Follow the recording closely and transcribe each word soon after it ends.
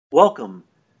Welcome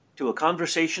to a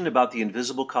conversation about the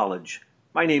Invisible College.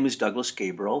 My name is Douglas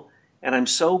Gabriel, and I'm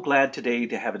so glad today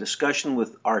to have a discussion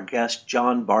with our guest,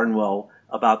 John Barnwell,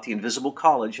 about the Invisible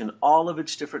College and all of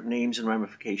its different names and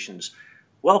ramifications.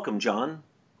 Welcome, John.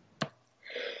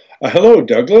 Hello,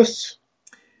 Douglas.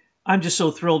 I'm just so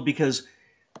thrilled because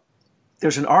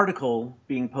there's an article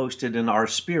being posted in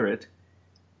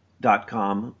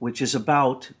ourspirit.com, which is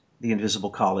about the Invisible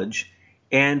College.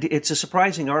 And it's a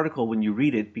surprising article when you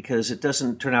read it because it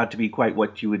doesn't turn out to be quite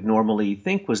what you would normally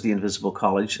think was the Invisible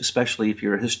College, especially if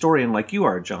you're a historian like you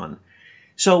are, John.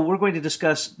 So we're going to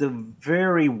discuss the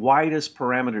very widest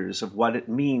parameters of what it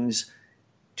means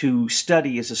to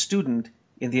study as a student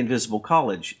in the Invisible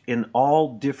College in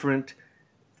all different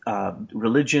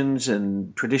religions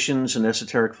and traditions and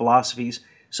esoteric philosophies.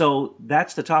 So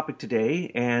that's the topic today,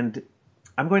 and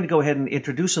I'm going to go ahead and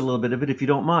introduce a little bit of it if you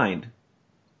don't mind.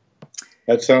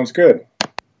 That sounds good.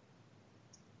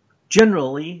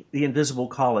 Generally, the Invisible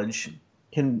College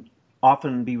can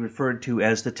often be referred to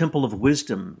as the Temple of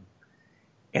Wisdom,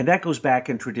 and that goes back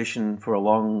in tradition for a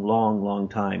long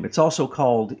time. It's also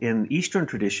called, in Eastern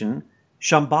tradition,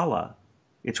 Shambhala.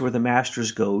 It's where the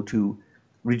masters go to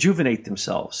rejuvenate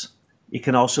themselves. It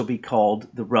can also be called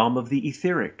the realm of the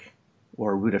etheric,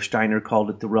 or Rudolf Steiner called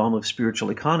it the realm of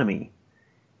spiritual economy.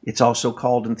 It's also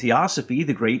called in Theosophy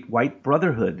the Great White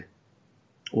Brotherhood,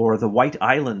 or the White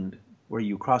Island, where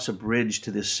you cross a bridge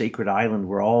to this sacred island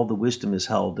where all the wisdom is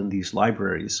held in these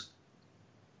libraries.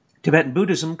 Tibetan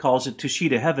Buddhism calls it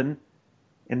Tushita Heaven,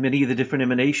 and many of the different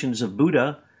emanations of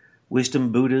Buddha,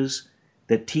 wisdom Buddhas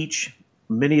that teach,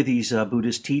 many of these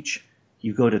Buddhas teach,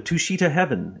 you go to Tushita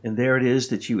Heaven, and there it is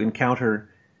that you encounter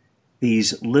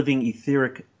these living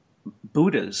etheric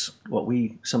Buddhas, what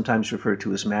we sometimes refer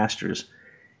to as masters.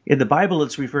 In the Bible,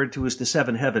 it's referred to as the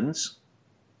seven heavens.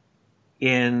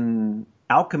 In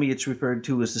alchemy, it's referred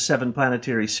to as the seven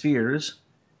planetary spheres.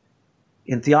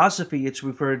 In Theosophy, it's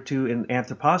referred to in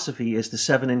Anthroposophy as the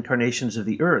seven incarnations of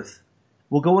the earth.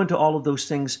 We'll go into all of those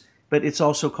things, but it's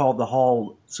also called the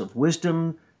halls of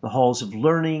wisdom, the halls of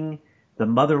learning, the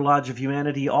mother lodge of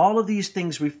humanity. All of these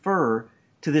things refer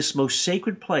to this most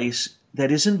sacred place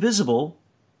that is invisible.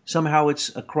 Somehow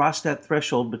it's across that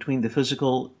threshold between the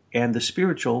physical and the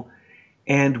spiritual.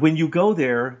 And when you go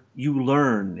there, you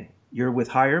learn. You're with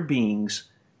higher beings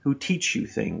who teach you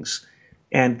things.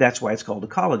 And that's why it's called a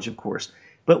college, of course.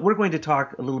 But we're going to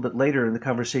talk a little bit later in the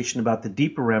conversation about the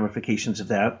deeper ramifications of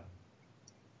that.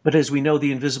 But as we know,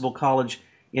 the Invisible College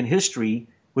in history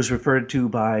was referred to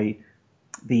by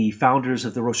the founders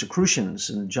of the Rosicrucians.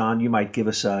 And John, you might give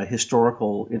us a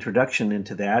historical introduction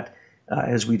into that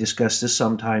as we discuss this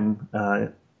sometime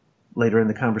later in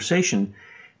the conversation.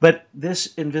 But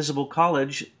this Invisible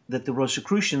College that the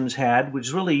Rosicrucians had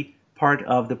was really part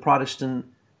of the Protestant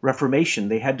Reformation.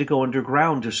 They had to go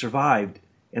underground to survive,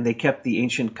 and they kept the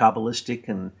ancient Kabbalistic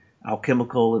and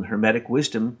alchemical and Hermetic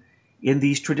wisdom in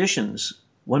these traditions,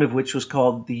 one of which was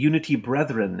called the Unity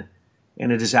Brethren.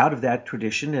 And it is out of that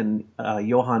tradition and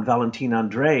Johann Valentin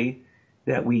Andre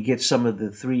that we get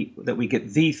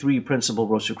the three principal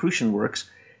Rosicrucian works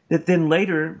that then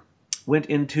later went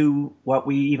into what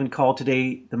we even call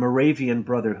today the Moravian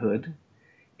Brotherhood,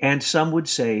 and some would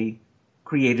say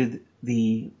created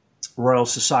the Royal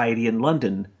Society in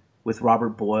London with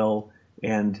Robert Boyle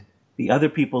and the other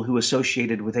people who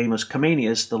associated with Amos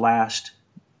Comenius, the last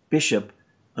bishop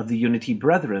of the Unity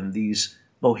Brethren, these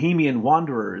Bohemian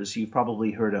wanderers you've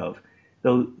probably heard of,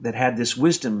 though that had this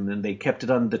wisdom and they kept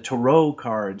it on the tarot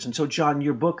cards. And so, John,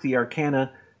 your book, The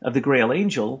Arcana of the Grail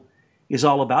Angel, is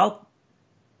all about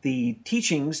the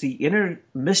teachings, the inner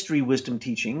mystery wisdom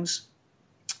teachings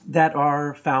that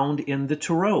are found in the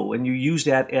tarot. And you use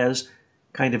that as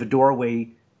kind of a doorway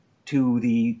to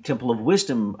the Temple of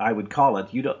Wisdom, I would call it.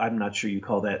 I'm not sure you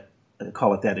call it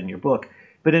that in your book.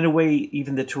 But in a way,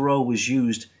 even the tarot was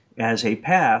used as a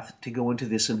path to go into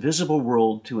this invisible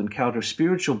world to encounter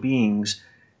spiritual beings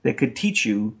that could teach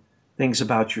you things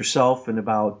about yourself and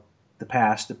about the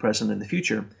past, the present, and the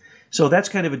future. So that's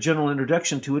kind of a general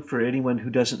introduction to it for anyone who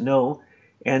doesn't know.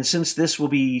 And since this will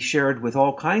be shared with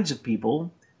all kinds of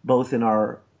people, both in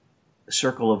our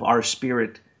circle of our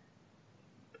spirit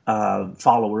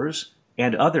followers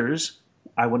and others,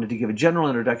 I wanted to give a general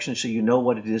introduction so you know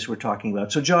what it is we're talking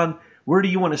about. So, John, where do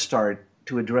you want to start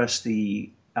to address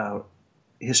the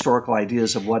historical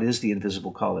ideas of what is the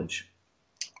Invisible College?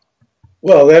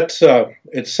 Well, it's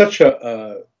such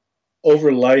a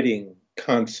overlighting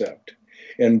concept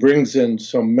and brings in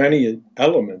so many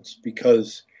elements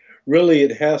because really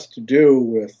it has to do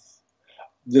with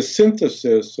the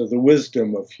synthesis of the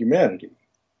wisdom of humanity.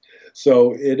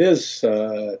 So it is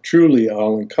truly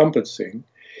all-encompassing.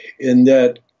 in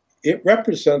that it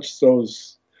represents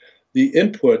the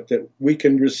input that we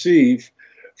can receive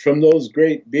from those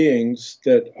great beings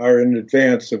that are in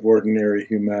advance of ordinary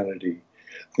humanity,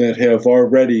 that have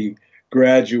already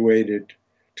graduated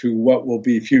to what will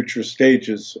be future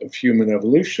stages of human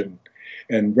evolution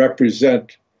and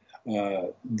represent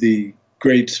the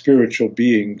great spiritual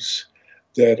beings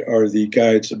that are the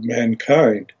guides of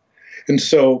mankind. And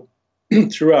so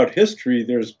throughout history,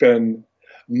 there's been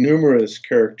numerous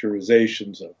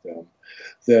characterizations of them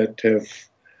that have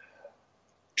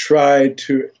tried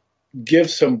to give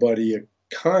somebody a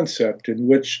concept in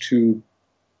which to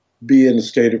be in a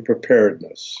state of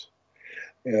preparedness.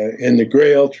 In the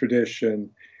Grail tradition,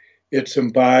 it's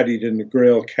embodied in the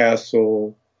Grail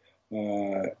castle,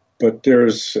 but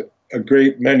there's a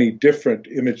great many different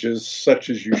images, such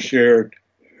as you shared,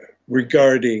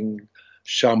 regarding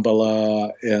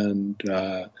Shambhala and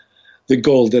the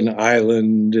Golden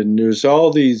Island, and there's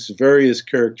all these various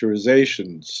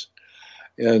characterizations.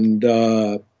 And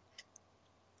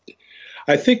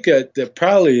I think that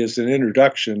probably as an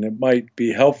introduction, it might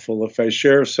be helpful if I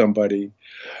share somebody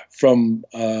from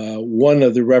one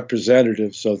of the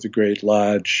representatives of the Great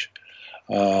Lodge,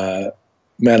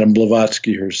 Madame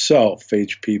Blavatsky herself,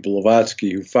 H.P.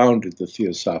 Blavatsky, who founded the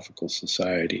Theosophical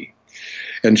Society.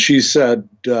 And she said,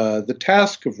 the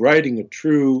task of writing a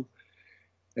true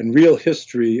and real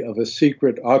history of a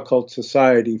secret occult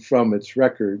society from its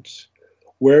records,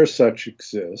 where such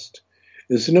exist,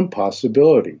 is an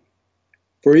impossibility.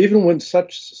 For even when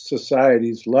such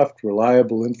societies left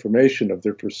reliable information of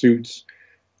their pursuits,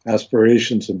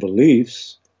 aspirations, and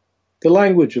beliefs, the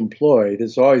language employed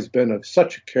has always been of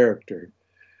such a character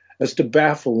as to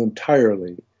baffle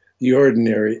entirely the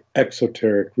ordinary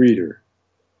exoteric reader,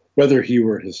 whether he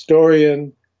were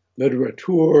historian,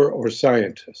 litterateur, or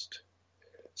scientist.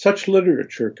 Such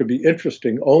literature could be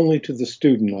interesting only to the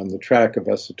student on the track of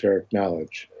esoteric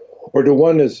knowledge, or to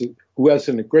one who has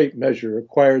in a great measure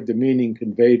acquired the meaning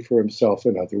conveyed for himself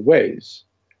in other ways.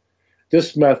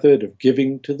 This method of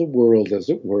giving to the world, as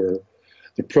it were,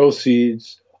 the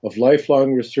proceeds of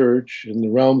lifelong research in the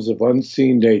realms of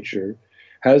unseen nature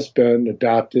has been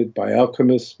adopted by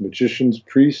alchemists, magicians,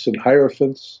 priests, and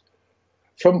hierophants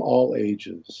from all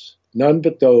ages. None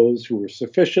but those who were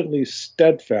sufficiently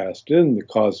steadfast in the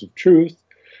cause of truth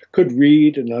could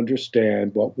read and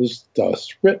understand what was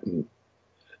thus written.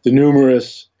 The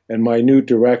numerous and minute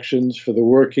directions for the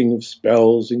working of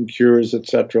spells and cures,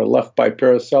 etc., left by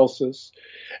Paracelsus,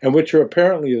 and which are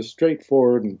apparently as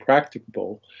straightforward and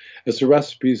practicable as the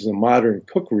recipes in a modern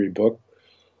cookery book,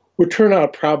 would turn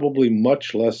out probably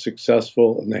much less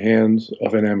successful in the hands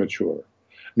of an amateur,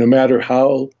 no matter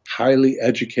how highly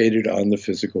educated on the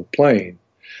physical plane,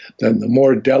 than the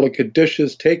more delicate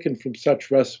dishes taken from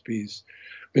such recipes,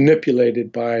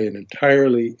 manipulated by an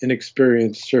entirely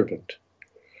inexperienced servant.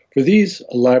 For these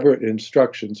elaborate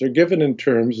instructions are given in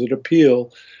terms that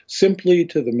appeal simply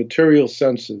to the material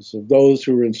senses of those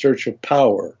who are in search of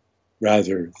power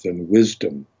rather than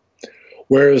wisdom,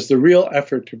 whereas the real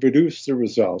effort to produce the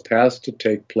result has to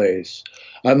take place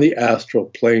on the astral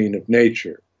plane of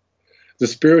nature. The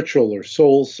spiritual or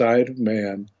soul side of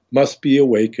man must be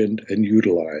awakened and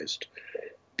utilized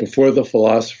before the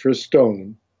philosopher's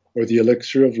stone or the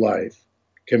elixir of life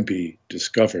can be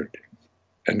discovered.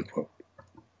 End quote.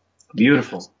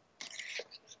 Beautiful.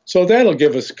 So that'll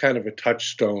give us kind of a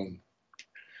touchstone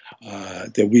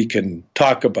that we can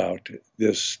talk about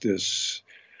this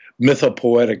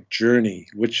mythopoetic journey,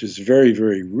 which is very,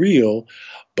 very real,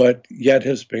 but yet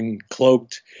has been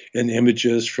cloaked in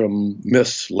images from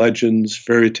myths, legends,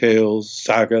 fairy tales,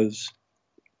 sagas.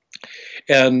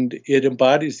 And it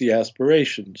embodies the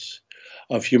aspirations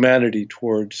of humanity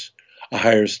towards a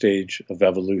higher stage of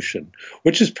evolution,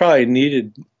 which is probably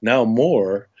needed now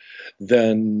more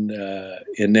than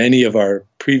in any of our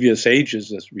previous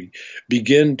ages as we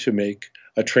begin to make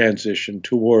a transition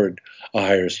toward a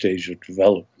higher stage of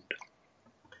development.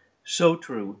 So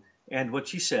true. And what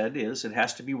she said is it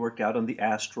has to be worked out on the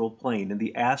astral plane. And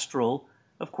the astral,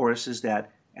 of course, is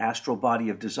that astral body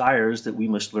of desires that we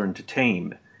must learn to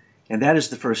tame. And that is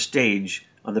the first stage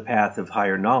on the path of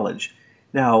higher knowledge.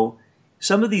 Now,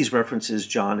 some of these references,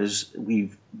 John, as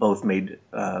we've both made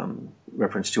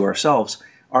reference to ourselves,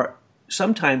 are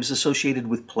sometimes associated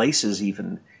with places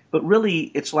even. But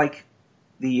really, it's like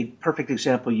the perfect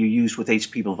example you used with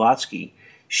H.P. Blavatsky.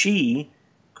 She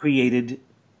created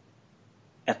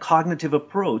a cognitive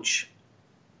approach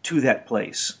to that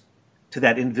place, to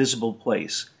that invisible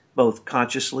place, both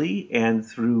consciously and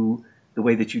through the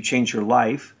way that you change your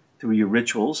life, through your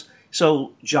rituals.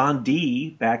 So John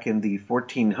Dee, back in the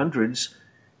 1400s,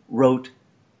 wrote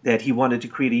that he wanted to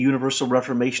create a universal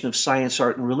reformation of science,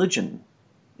 art, and religion.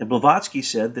 And Blavatsky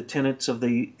said the tenets of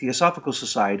the Theosophical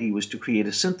Society was to create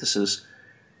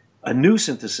a new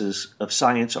synthesis of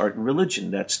science, art, and religion.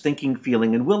 That's thinking,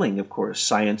 feeling, and willing, of course.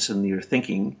 Science in your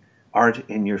thinking, art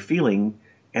in your feeling,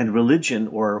 and religion,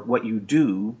 or what you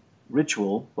do,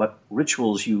 ritual, what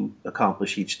rituals you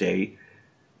accomplish each day.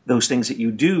 Those things that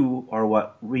you do are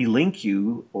what relink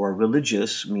you, or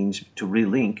religious means to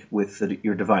relink with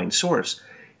your divine source.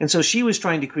 And so she was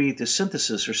trying to create this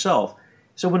synthesis herself.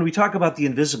 So when we talk about the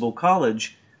invisible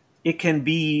college, it can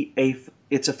be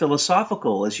it's a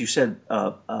philosophical, as you said,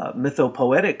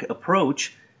 mythopoetic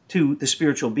approach to the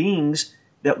spiritual beings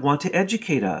that want to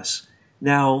educate us.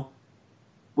 Now,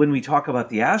 when we talk about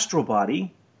the astral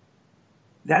body,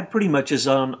 that pretty much is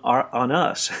on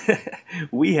us.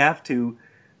 We have to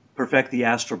perfect the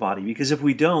astral body, because if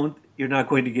we don't, you're not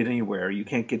going to get anywhere. You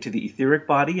can't get to the etheric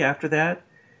body after that,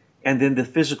 and then the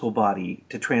physical body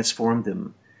to transform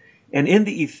them. And in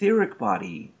the etheric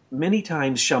body, many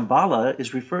times Shambhala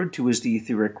is referred to as the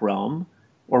etheric realm,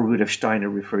 or Rudolf Steiner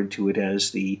referred to it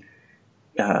as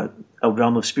a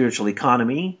realm of spiritual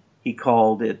economy. He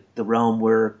called it the realm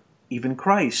where even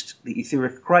Christ, the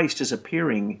etheric Christ, is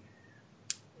appearing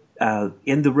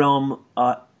in the realm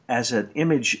as an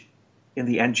image, in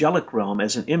the angelic realm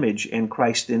as an image, and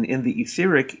Christ then in the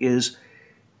etheric is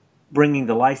bringing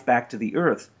the life back to the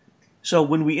earth. So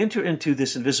when we enter into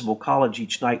this invisible college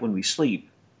each night when we sleep,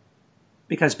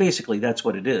 because basically that's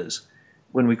what it is,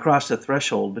 when we cross the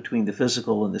threshold between the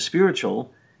physical and the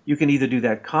spiritual, you can either do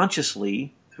that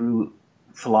consciously through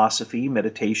philosophy,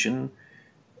 meditation,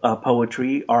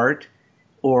 poetry, art,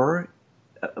 or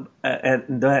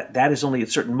and that is only at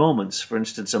certain moments. For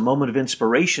instance, a moment of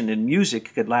inspiration in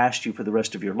music could last you for the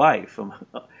rest of your life.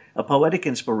 A poetic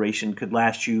inspiration could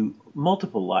last you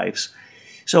multiple lives.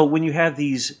 So when you have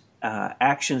these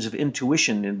actions of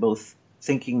intuition in both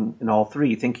thinking, in all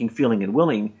three, thinking, feeling, and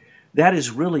willing, that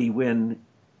is really when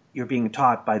you're being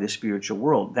taught by the spiritual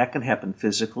world. That can happen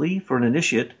physically for an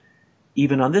initiate,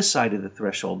 even on this side of the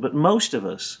threshold. But most of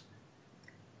us,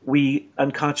 we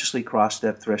unconsciously cross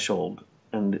that threshold,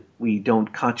 and we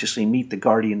don't consciously meet the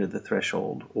guardian of the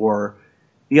threshold, or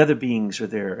the other beings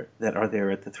that are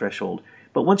there at the threshold.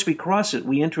 But once we cross it,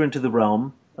 we enter into the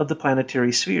realm of the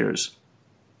planetary spheres.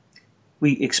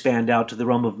 We expand out to the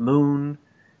realm of Moon,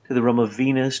 to the realm of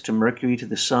Venus, to Mercury, to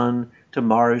the Sun, to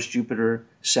Mars, Jupiter,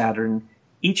 Saturn.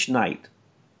 Each night,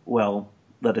 well,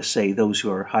 let us say those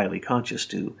who are highly conscious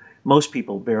do. Most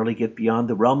people barely get beyond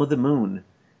the realm of the Moon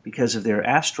because of their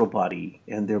astral body,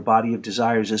 and their body of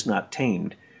desires is not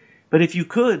tamed. But if you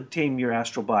could tame your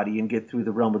astral body and get through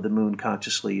the realm of the Moon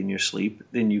consciously in your sleep,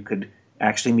 then you could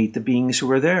actually meet the beings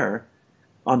who are there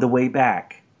on the way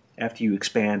back after you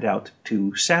expand out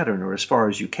to Saturn, or as far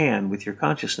as you can with your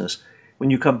consciousness. When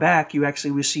you come back, you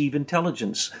actually receive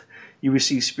intelligence. You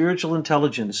receive spiritual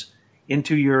intelligence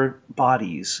into your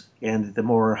bodies, and the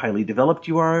more highly developed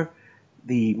you are,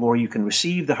 the more you can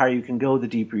receive, the higher you can go, the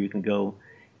deeper you can go.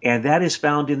 And that is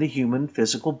found in the human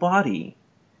physical body.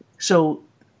 So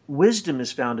wisdom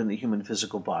is found in the human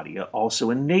physical body,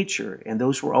 also in nature, and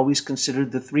those were always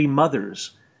considered the three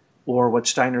mothers, or what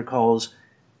Steiner calls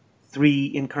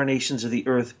three incarnations of the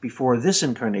earth before this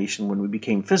incarnation when we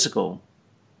became physical,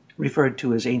 referred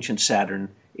to as ancient Saturn,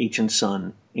 ancient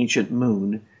Sun, ancient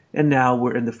Moon, and now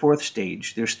we're in the fourth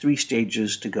stage. There's 3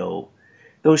 stages to go.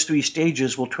 Those 3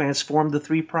 stages will transform the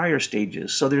 3 prior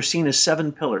stages, so they're seen as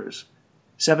 7 pillars.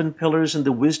 7 pillars in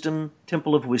the wisdom,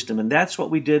 temple of wisdom, and that's what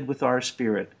we did with our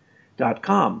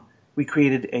spirit.com. We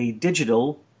created a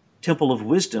digital temple of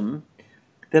wisdom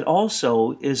that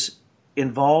also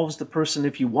involves the person.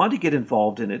 If you want to get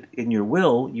involved in it in your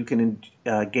will, you can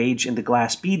engage in the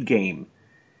glass bead game.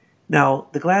 Now,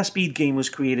 the glass bead game was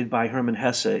created by Hermann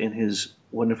Hesse in his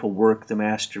wonderful work, The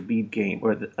Master Bead Game,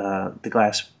 or the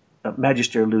Glass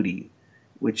Magister Ludi,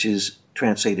 which is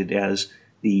translated as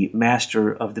the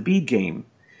Master of the Bead Game.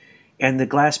 And the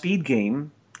glass bead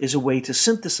game is a way to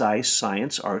synthesize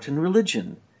science, art, and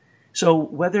religion. So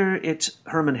whether it's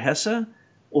Hermann Hesse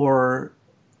or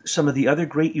some of the other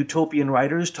great utopian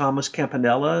writers, Thomas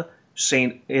Campanella,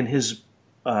 in his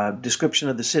description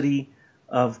of the city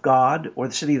of God, or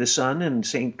the city of the sun, and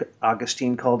St.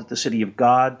 Augustine called it the city of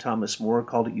God, Thomas More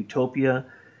called it utopia,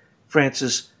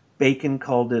 Francis Bacon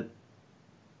called it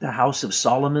the House of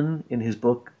Solomon in his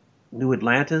book New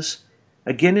Atlantis.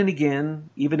 Again and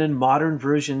again, even in modern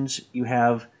versions, you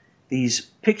have these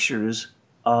pictures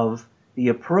of the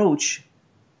approach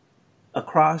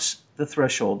across the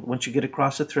threshold. Once you get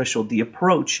across the threshold, the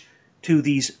approach to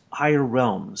these higher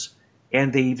realms.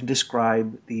 And they even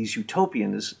describe these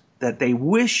utopians that they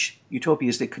wish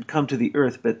utopias that could come to the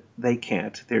earth, but they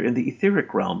can't. They're in the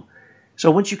etheric realm. So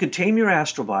once you can tame your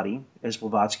astral body, as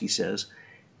Blavatsky says,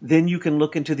 then you can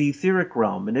look into the etheric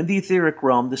realm. And in the etheric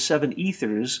realm, the seven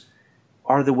ethers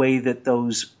are the way that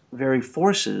those very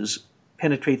forces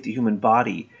penetrate the human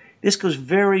body. This goes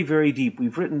very, very deep.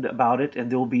 We've written about it,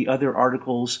 and there will be other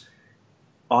articles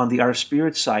on the Our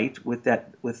Spirit site with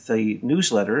the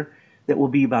newsletter that will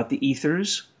be about the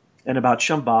ethers and about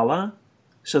Shambhala,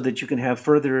 so that you can have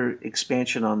further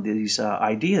expansion on these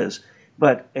ideas.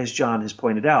 But as John has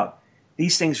pointed out,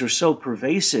 these things are so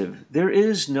pervasive. There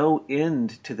is no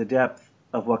end to the depth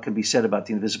of what can be said about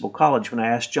the invisible college. When I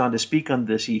asked John to speak on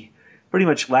this, he pretty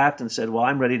much laughed and said, well,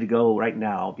 I'm ready to go right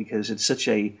now because it's such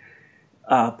a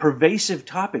pervasive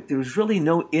topic. There's really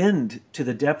no end to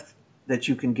the depth that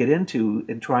you can get into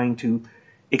in trying to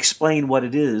explain what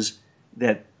it is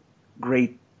that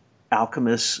great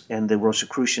alchemists and the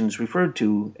Rosicrucians referred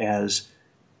to as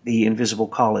the invisible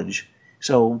college.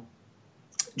 So,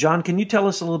 John, can you tell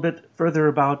us a little bit further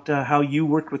about how you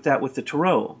worked with that with the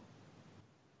Tarot?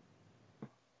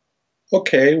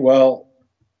 Okay, well,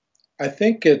 I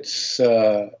think it's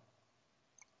a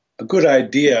good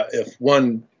idea if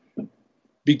one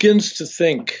begins to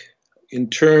think in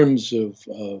terms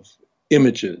of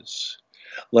images.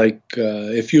 Like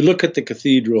if you look at the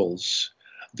cathedrals,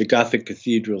 the Gothic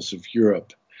cathedrals of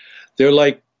Europe, they're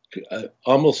like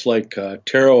almost like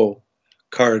tarot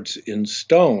cards in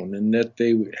stone, in that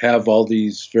they have all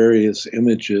these various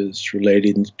images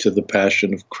relating to the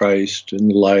Passion of Christ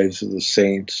and the lives of the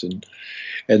saints, and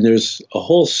there's a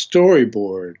whole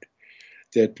storyboard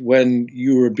that when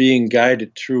you were being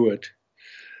guided through it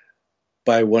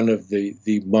by one of the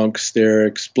monks there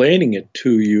explaining it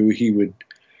to you, he would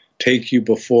take you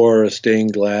before a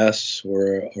stained glass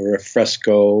or a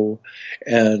fresco,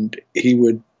 and he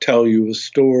would tell you a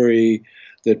story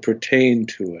that pertained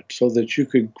to it so that you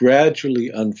could gradually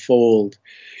unfold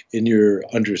in your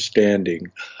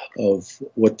understanding of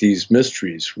what these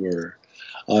mysteries were.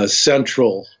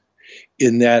 Central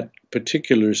in that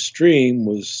particular stream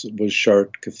was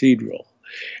Chartres Cathedral,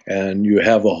 and you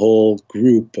have a whole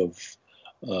group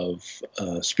of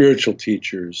spiritual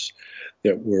teachers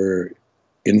that were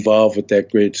involved with that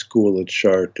great school at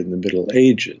Chartres in the Middle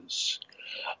Ages.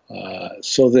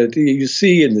 So that you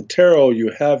see in the tarot,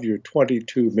 you have your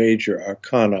 22 major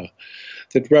arcana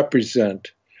that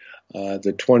represent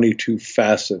the 22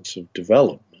 facets of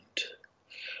development.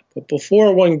 But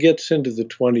before one gets into the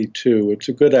 22, it's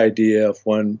a good idea if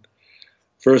one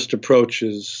first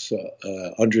approaches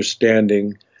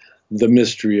understanding the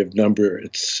mystery of number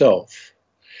itself.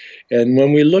 And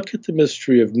when we look at the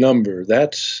mystery of number,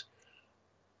 that's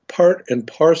part and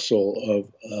parcel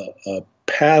of a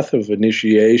path of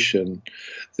initiation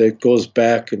that goes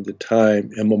back into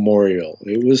time immemorial.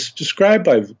 It was described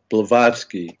by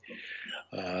Blavatsky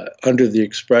under the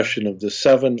expression of the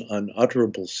 7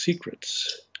 unutterable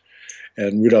secrets.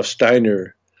 And Rudolf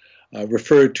Steiner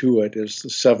referred to it as the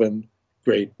 7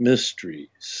 great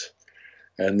mysteries.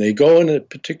 And they go in a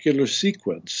particular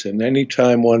sequence, and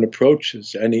anytime one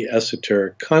approaches any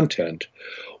esoteric content,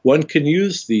 one can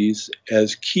use these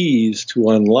as keys to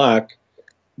unlock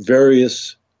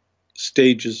various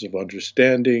stages of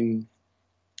understanding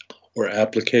or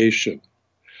application.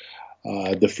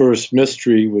 The first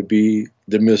mystery would be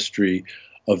the mystery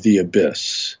of the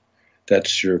abyss.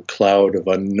 That's your cloud of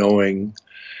unknowing,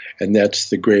 and that's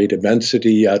the great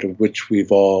immensity out of which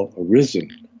we've all arisen.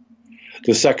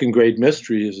 The second great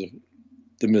mystery is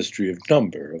the mystery of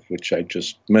number, of which I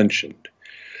just mentioned.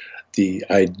 The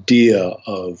idea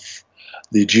of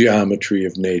the geometry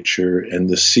of nature and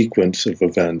the sequence of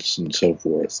events and so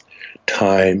forth,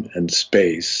 time and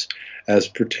space as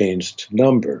pertains to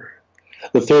number.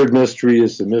 The third mystery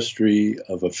is the mystery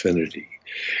of affinity,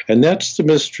 and that's the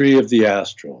mystery of the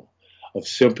astral, of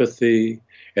sympathy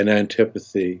and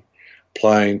antipathy,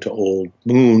 applying to old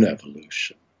moon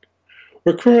evolution.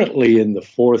 We're currently in the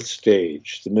 4th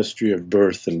stage, the mystery of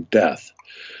birth and death,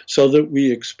 so that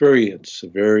we experience a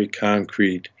very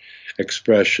concrete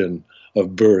expression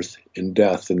of birth and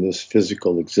death in this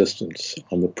physical existence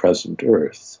on the present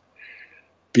earth.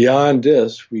 Beyond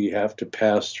this, we have to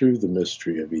pass through the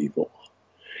mystery of evil.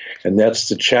 And that's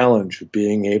the challenge of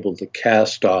being able to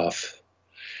cast off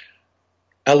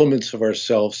elements of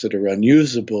ourselves that are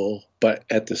unusable, but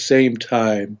at the same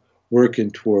time working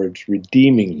towards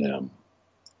redeeming them.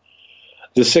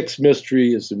 The 6th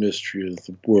mystery is the mystery of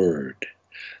the word.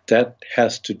 That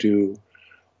has to do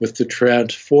with the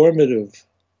transformative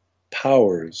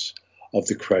powers of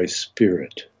the Christ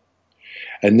Spirit.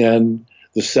 And then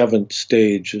the 7th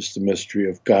stage is the mystery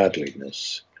of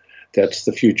godliness. That's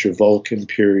the future Vulcan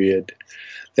period.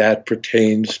 That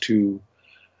pertains to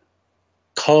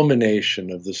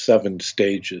culmination of the 7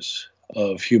 stages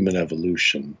of human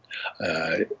evolution.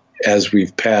 As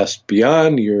we've passed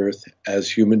beyond the Earth as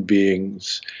human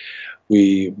beings,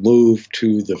 we move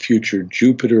to the future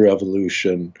Jupiter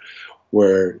evolution,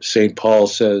 where St. Paul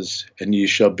says, and ye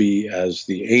shall be as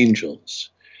the angels,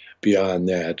 beyond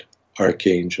that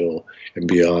archangel, and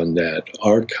beyond that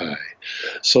archai.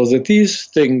 So that these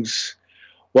things,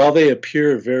 while they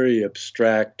appear very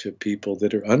abstract to people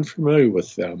that are unfamiliar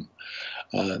with them,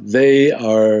 they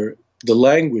are the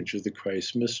language of the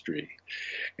Christ mystery.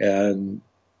 And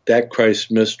that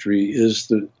Christ mystery is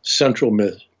the central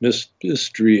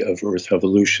mystery of Earth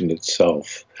evolution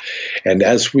itself. And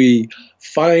as we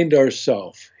find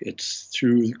ourselves, it's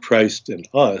through Christ in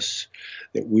us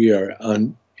that we are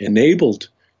enabled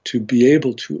to be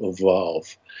able to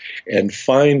evolve and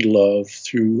find love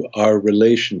through our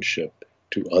relationship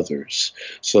to others,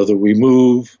 so that we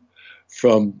move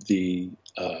from the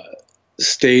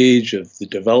stage of the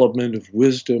development of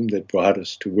wisdom that brought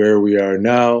us to where we are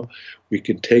now. We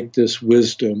can take this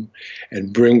wisdom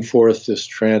and bring forth this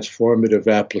transformative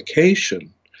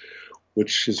application,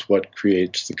 which is what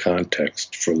creates the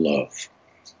context for love.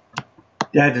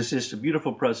 That is just a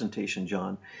beautiful presentation,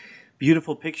 John.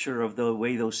 Beautiful picture of the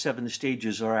way those 7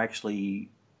 stages are actually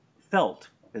felt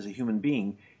as a human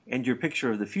being. And your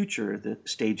picture of the future, the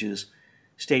stages,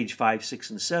 stage 5, 6,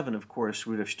 and 7, of course,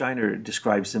 Rudolf Steiner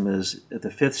describes them as the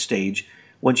 5th stage.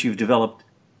 Once you've developed,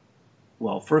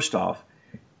 well, first off,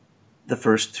 the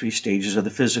first 3 stages are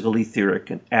the physical, etheric,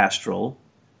 and astral.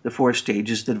 The 4th stage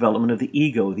is the development of the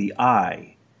ego, the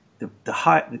I.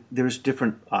 There's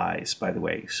different I's, by the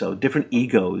way, so different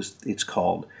egos, it's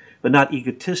called, but not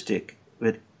egotistic,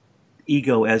 but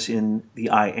ego as in the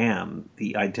I am,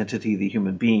 the identity of the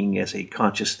human being as a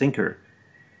conscious thinker.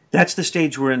 That's the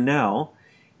stage we're in now.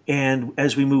 And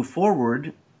as we move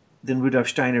forward, then Rudolf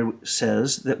Steiner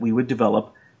says that we would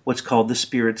develop what's called the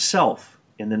spirit self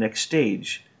in the next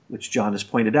stage, which John has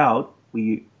pointed out.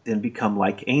 We then become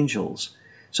like angels.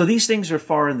 So these things are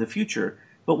far in the future,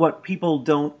 but what people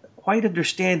don't quite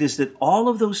understand is that all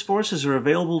of those forces are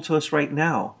available to us right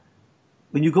now.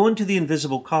 When you go into the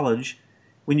invisible college,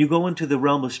 when you go into the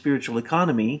realm of spiritual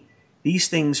economy, these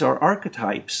things are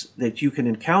archetypes that you can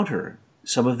encounter.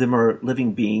 Some of them are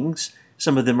living beings,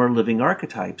 some of them are living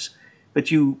archetypes, but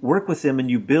you work with them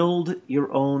and you build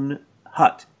your own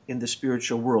hut in the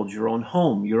spiritual world, your own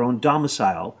home, your own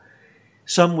domicile.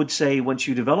 Some would say once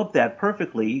you develop that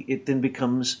perfectly, it then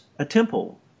becomes a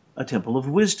temple of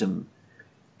wisdom.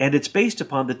 And it's based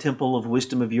upon the temple of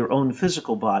wisdom of your own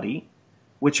physical body,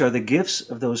 which are the gifts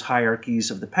of those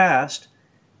hierarchies of the past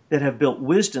that have built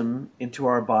wisdom into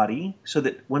our body, so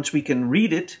that once we can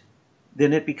read it,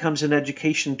 then it becomes an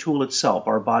education tool itself.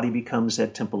 Our body becomes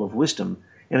that temple of wisdom.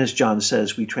 And as John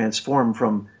says, we transform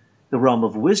from the realm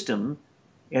of wisdom.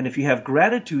 And if you have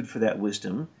gratitude for that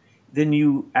wisdom, then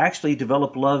you actually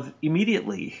develop love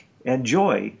immediately and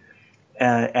joy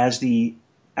as the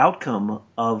outcome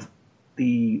of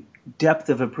the depth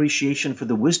of appreciation for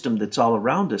the wisdom that's all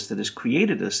around us, that has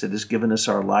created us, that has given us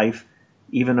our life,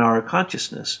 even our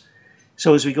consciousness.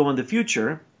 So as we go in the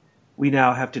future, we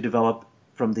now have to develop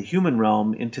from the human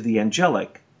realm into the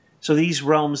angelic. So these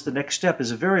realms, the next step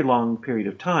is a very long period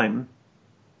of time,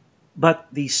 but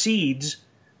the seeds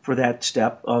for that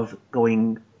step of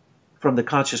going from the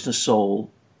consciousness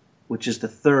soul, which is the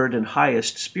 3rd and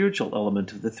highest spiritual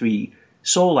element of the 3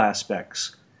 soul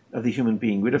aspects of the human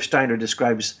being. Rudolf Steiner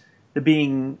describes the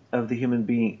being of the human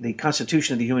being, the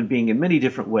constitution of the human being in many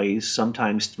different ways,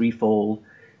 sometimes 3-fold,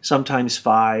 sometimes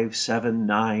 5, 7,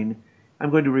 9. I'm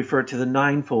going to refer to the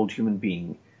 9-fold human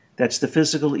being. That's the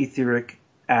physical, etheric,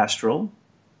 astral.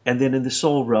 And then in the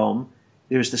soul realm,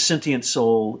 there's the sentient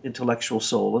soul, intellectual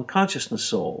soul, and consciousness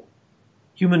soul.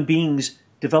 Human beings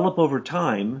develop over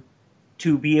time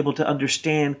to be able to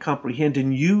understand, comprehend,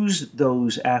 and use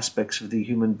those aspects of the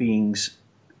human being's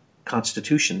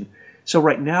constitution. So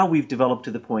right now we've developed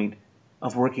to the point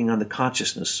of working on the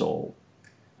consciousness soul.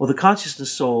 Well, the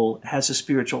consciousness soul has a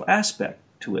spiritual aspect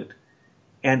to it.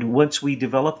 And once we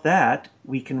develop that,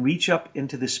 we can reach up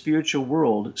into the spiritual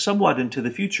world, somewhat into the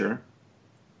future,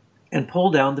 and pull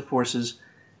down the forces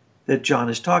that John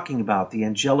is talking about, the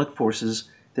angelic forces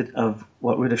that of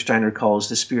what Rudolf Steiner calls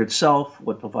the spirit self,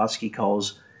 what Blavatsky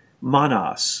calls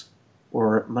manas,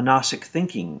 or monastic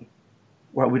thinking,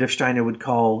 what Rudolf Steiner would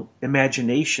call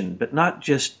imagination, but not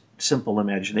just simple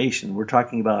imagination. We're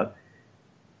talking about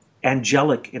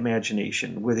angelic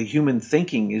imagination, where the human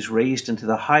thinking is raised into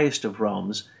the highest of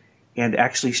realms and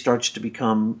actually starts to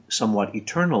become somewhat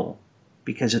eternal.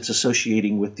 because it's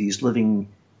associating with these living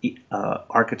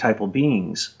archetypal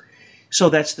beings. So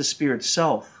that's the spirit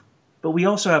self. But we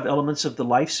also have elements of the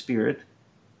life spirit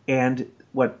and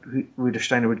what Rudolf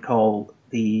Steiner would call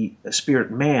the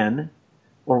spirit man,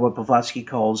 or what Blavatsky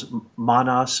calls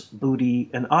manas, buddhi,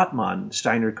 and atman.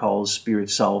 Steiner calls spirit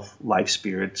self, life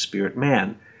spirit, spirit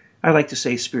man. I like to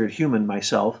say spirit human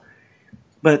myself,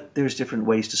 but there's different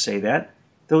ways to say that.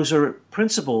 Those are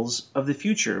principles of the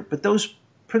future, but those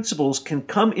principles can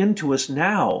come into us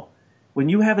now. When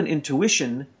you have an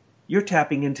intuition, you're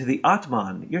tapping into the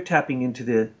atman, you're tapping into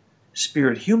the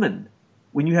spirit human.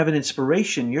 When you have an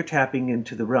inspiration, you're tapping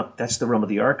into the realm. That's the realm of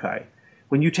the archai.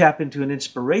 When you tap into an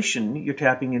inspiration, you're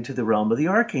tapping into the realm of the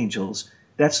archangels.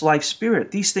 That's life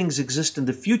spirit. These things exist in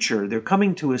the future. They're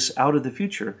coming to us out of the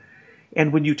future.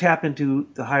 And when you tap into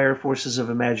the higher forces of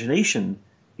imagination,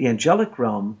 the angelic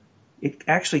realm, it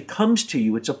actually comes to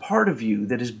you. It's a part of you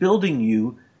that is building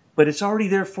you, but it's already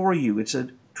there for you. It's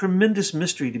a tremendous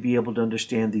mystery to be able to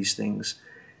understand these things.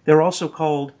 They're also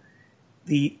called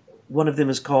one of them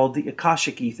is called the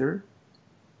Akashic Ether,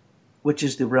 which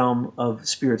is the realm of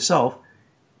spirit self,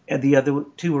 and the other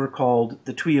two are called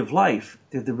the Tree of Life.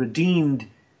 They're the redeemed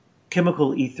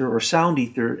chemical ether or sound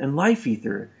ether and life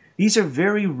ether. These are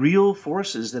very real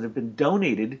forces that have been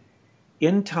donated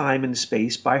in time and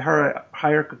space by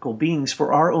hierarchical beings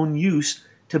for our own use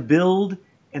to build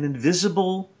an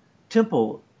invisible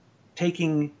temple,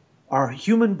 taking our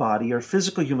human body, our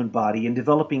physical human body, and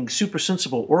developing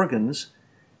supersensible organs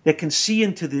that can see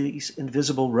into these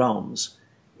invisible realms.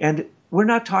 And we're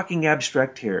not talking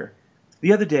abstract here.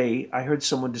 The other day, I heard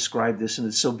someone describe this, and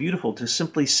it's so beautiful to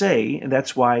simply say, and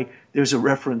that's why there's a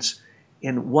reference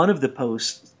in one of the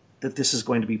posts that this is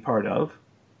going to be part of,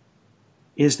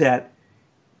 is that,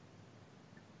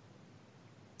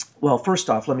 well, first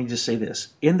off, let me just say this.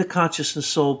 In the consciousness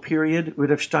soul period,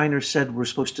 Rudolf Steiner said we're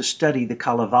supposed to study the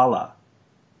Kalevala.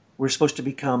 We're supposed to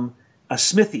become a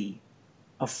smithy,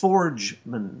 a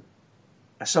forgeman,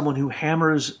 someone who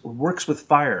hammers, works with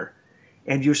fire,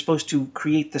 and you're supposed to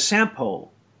create the sampo.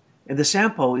 And the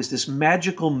sampo is this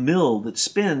magical mill that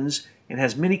spins and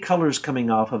has many colors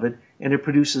coming off of it, and it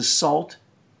produces salt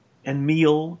and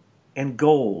meal and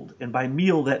gold. And by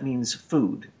meal, that means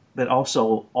food, but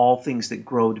also all things that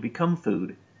grow to become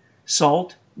food.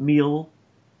 Salt, meal,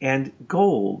 and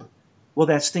gold. Well,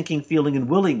 that's thinking, feeling, and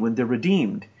willing when they're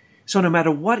redeemed. So no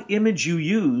matter what image you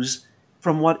use,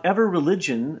 from whatever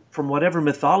religion, from whatever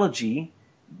mythology,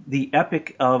 the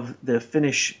epic of the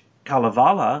Finnish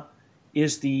Kalevala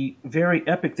is the very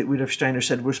epic that Rudolf Steiner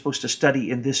said we're supposed to study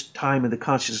in this time of the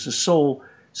consciousness soul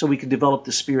so we can develop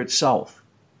the spirit self.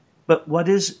 But what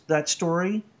is that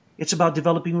story? It's about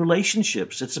developing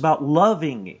relationships. It's about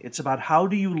loving. It's about how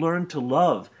do you learn to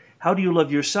love? How do you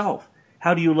love yourself?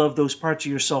 How do you love those parts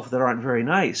of yourself that aren't very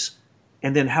nice?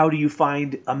 And then how do you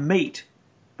find a mate?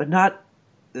 But not,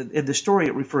 in the story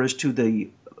it refers to the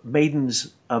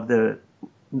maidens of the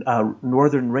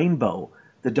northern rainbow,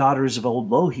 the daughters of old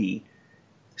Lohi,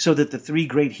 so that the three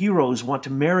great heroes want to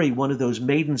marry one of those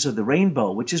maidens of the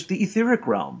rainbow, which is the etheric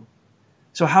realm.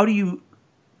 So how do you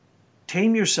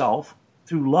tame yourself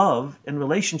through love and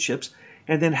relationships,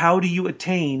 and then how do you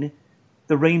attain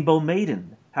the rainbow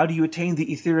maiden? How do you attain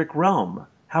the etheric realm?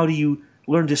 How do you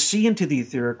learn to see into the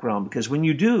etheric realm? Because when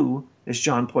you do, as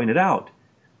John pointed out,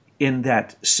 in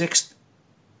that sixth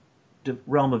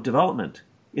realm of development,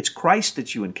 it's Christ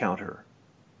that you encounter.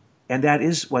 And that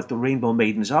is what the rainbow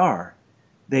maidens are.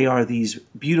 They are these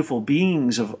beautiful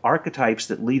beings of archetypes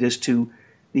that lead us to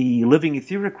the living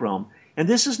etheric realm. And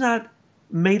this is not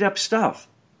made up stuff.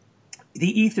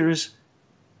 The ethers,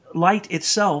 light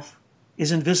itself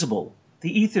is invisible.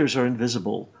 The ethers are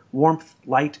invisible. Warmth,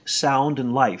 light, sound,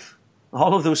 and life.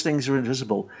 All of those things are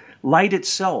invisible. Light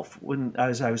itself,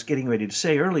 as I was getting ready to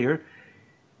say earlier,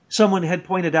 someone had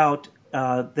pointed out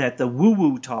that the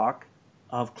woo-woo talk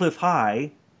of Cliff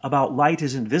High about light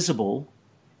is invisible,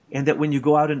 and that when you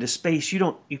go out into space,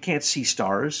 you can't see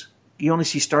stars. You only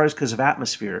see stars because of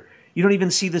atmosphere. You don't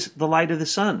even see the light of the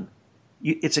sun.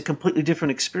 It's a completely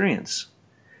different experience.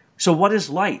 So what is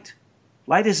light?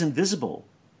 Light is invisible,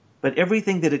 but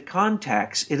everything that it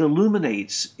contacts, it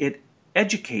illuminates, it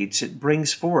educates, it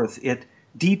brings forth, it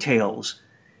details.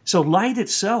 So light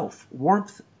itself,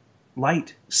 warmth,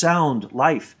 light, sound,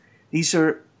 life, these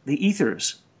are the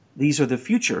ethers. These are the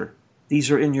future. These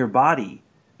are in your body.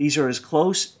 These are as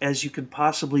close as you could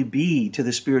possibly be to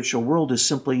the spiritual world, as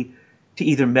simply to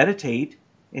either meditate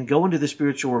and go into the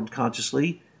spiritual world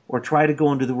consciously, or try to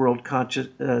go into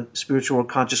the spiritual world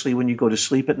consciously when you go to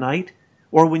sleep at night,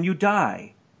 or when you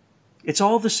die. It's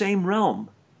all the same realm.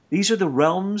 These are the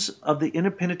realms of the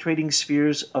interpenetrating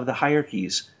spheres of the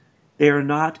hierarchies. They are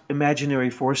not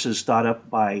imaginary forces thought up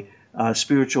by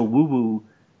spiritual woo-woo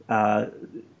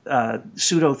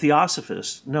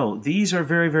pseudo-theosophists. No, these are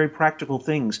very, very practical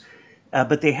things.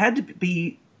 But they had to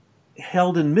be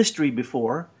held in mystery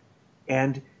before,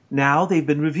 and now they've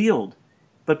been revealed.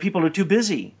 But people are too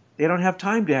busy. They don't have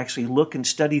time to actually look and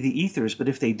study the ethers. But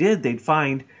if they did, they'd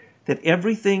find that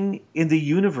everything in the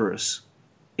universe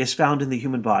is found in the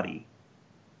human body,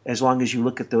 as long as you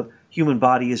look at the human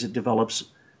body as it develops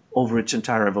over its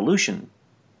entire evolution.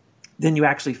 Then you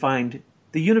actually find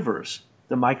the universe.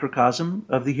 The microcosm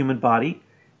of the human body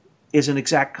is an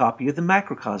exact copy of the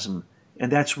macrocosm.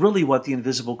 And that's really what the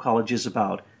Invisible College is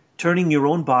about, turning your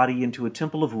own body into a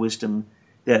temple of wisdom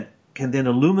that can then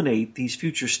illuminate these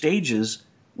future stages,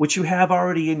 which you have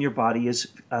already in your body as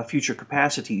future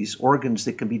capacities, organs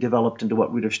that can be developed into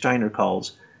what Rudolf Steiner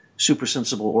calls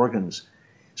supersensible organs.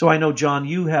 So I know, John,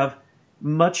 you have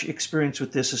much experience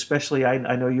with this, especially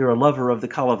I know you're a lover of the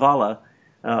Kalevala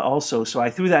also, so I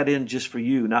threw that in just for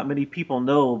you. Not many people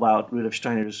know about Rudolf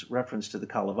Steiner's reference to the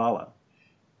Kalevala.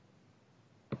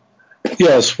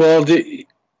 Yes, well,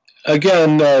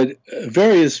 again,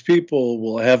 various people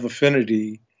will have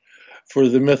affinity for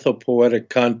the mythopoetic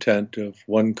content of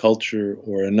one culture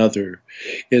or another.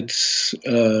 It's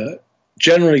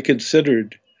generally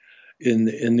considered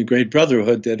in the Great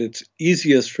Brotherhood that it's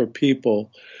easiest for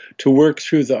people to work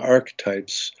through the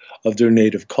archetypes of their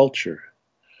native culture.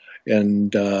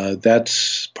 And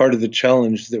that's part of the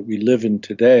challenge that we live in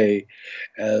today,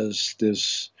 as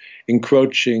this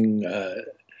encroaching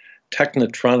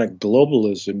technotronic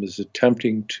globalism is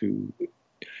attempting to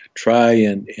try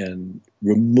and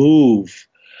remove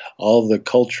all the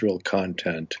cultural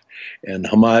content and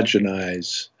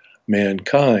homogenize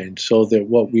mankind, so that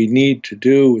what we need to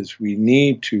do is we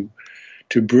need to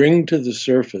bring to the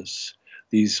surface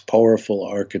these powerful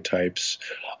archetypes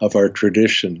of our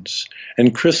traditions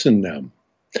and christen them.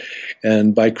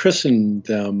 And by christen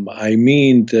them, I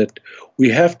mean that we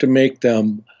have to make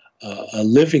them a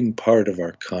living part of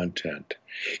our content.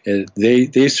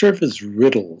 They serve as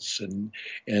riddles,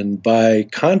 and by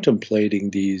contemplating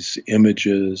these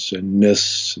images and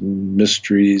myths and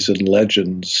mysteries and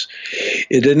legends,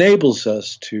 it enables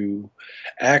us to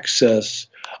access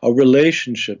a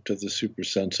relationship to the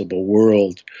supersensible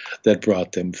world that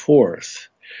brought them forth.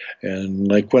 And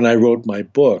like when I wrote my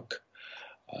book,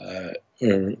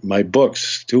 or my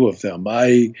books, two of them,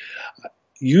 I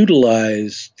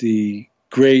utilized the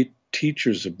great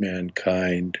teachers of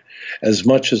mankind as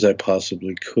much as I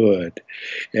possibly could.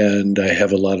 And I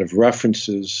have a lot of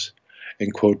references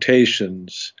and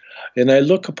quotations. And I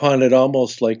look upon it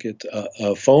almost like it's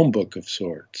a phone book of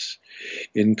sorts.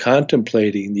 In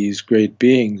contemplating these great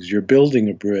beings, you're building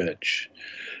a bridge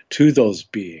to those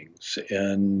beings.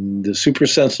 And the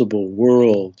supersensible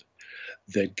world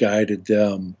that guided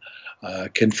them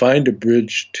can find a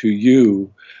bridge to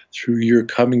you through your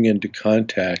coming into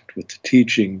contact with the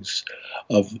teachings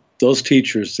of those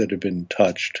teachers that have been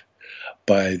touched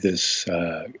by this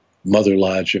Mother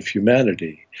Lodge of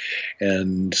humanity.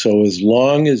 And so as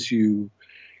long as you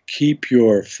keep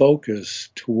your focus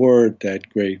toward that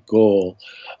great goal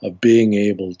of being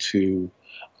able to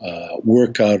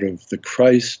work out of the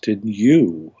Christ in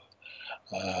you,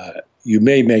 you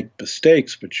may make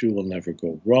mistakes, but you will never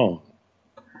go wrong.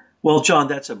 Well, John,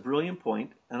 that's a brilliant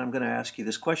point, and I'm going to ask you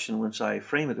this question once I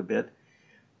frame it a bit.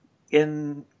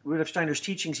 In Rudolf Steiner's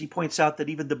teachings, he points out that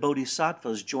even the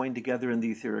bodhisattvas join together in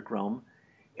the etheric realm,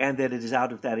 and that it is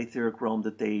out of that etheric realm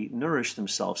that they nourish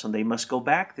themselves, and they must go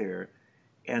back there,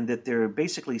 and that they're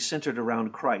basically centered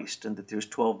around Christ, and that there's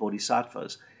 12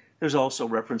 bodhisattvas. There's also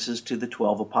references to the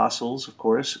 12 apostles, of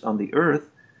course, on the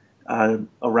earth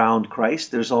around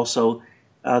Christ. There's also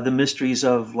the mysteries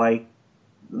of, like,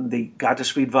 the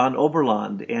Gottesfried von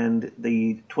Oberland and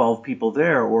the 12 people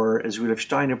there, or as Rudolf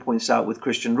Steiner points out with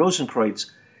Christian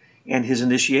Rosenkreuz and his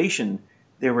initiation,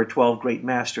 there were 12 great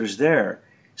masters there.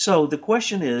 So the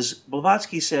question is,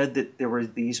 Blavatsky said that there were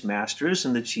these masters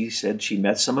and that she said she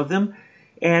met some of them,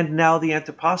 and now the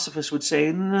anthroposophist would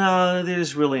say, no,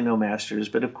 there's really no masters.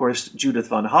 But of course, Judith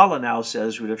von Halle now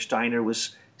says Rudolf Steiner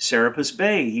was Serapis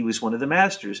Bey. He was one of the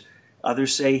masters.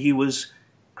 Others say he was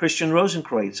Christian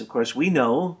Rosenkreuz. Of course, we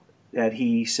know that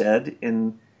he said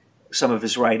in some of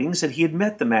his writings that he had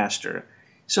met the master.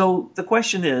 So the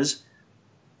question is,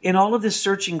 in all of this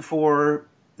searching for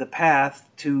the path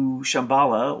to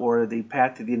Shambhala, or the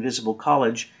path to the Invisible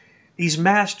College, these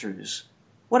masters,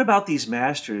 what about these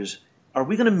masters? Are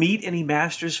we going to meet any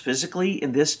masters physically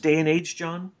in this day and age,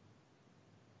 John?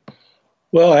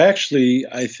 Well, actually,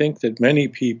 I think that many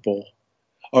people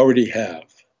already have.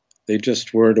 They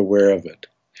just weren't aware of it.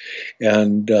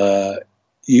 And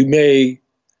you may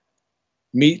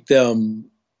meet them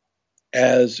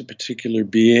as a particular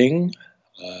being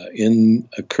in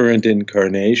a current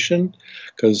incarnation,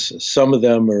 because some of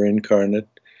them are incarnate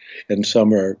and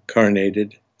some are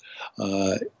carnated.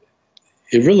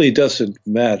 It really doesn't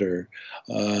matter.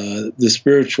 The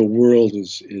spiritual world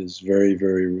is very,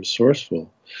 very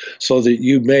resourceful, so that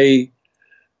you may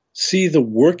see the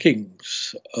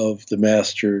workings of the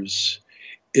masters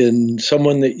in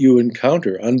someone that you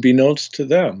encounter, unbeknownst to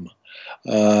them.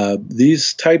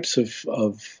 These types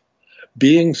of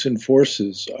beings and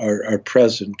forces are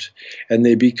present, and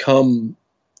they become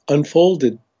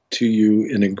unfolded to you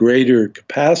in a greater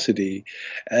capacity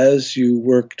as you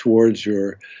work towards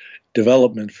your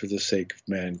development for the sake of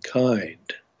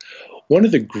mankind. One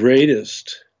of the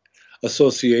greatest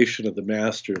association of the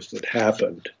masters that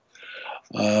happened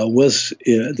was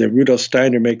that Rudolf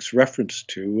Steiner makes reference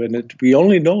to, and we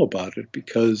only know about it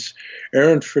because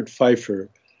Ehrenfried Pfeiffer,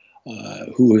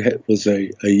 who was a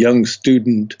young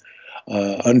student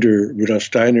under Rudolf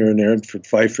Steiner, and Ehrenfried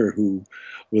Pfeiffer, who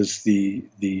was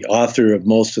the author of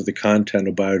most of the content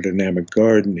of biodynamic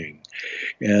gardening.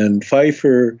 And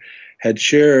Pfeiffer had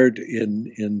shared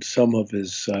in some of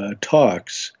his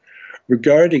talks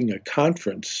regarding a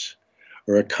conference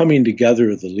or a coming together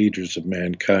of the leaders of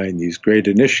mankind, these great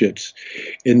initiates,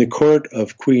 in the court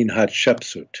of Queen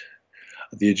Hatshepsut,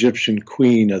 the Egyptian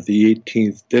queen of the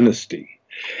 18th dynasty.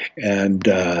 And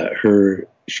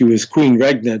she was Queen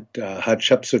Regnant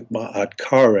Hatshepsut Ma'at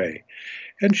Kare,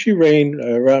 and she reigned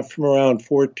from around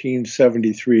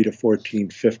 1473 to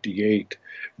 1458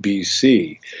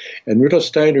 BC. And Rudolf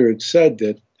Steiner had said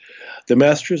that the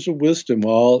Masters of Wisdom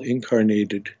all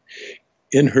incarnated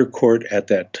in her court at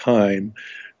that time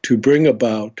to bring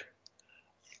about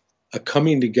a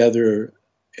coming together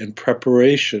and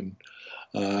preparation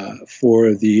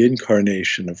for the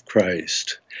incarnation of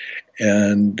Christ.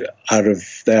 And out of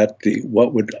that,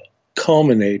 what would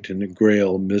culminate in the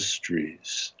Grail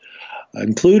mysteries.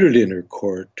 Included in her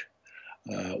court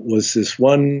was this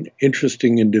one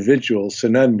interesting individual,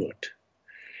 Senenmut.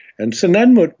 And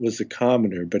Senenmut was a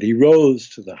commoner, but he rose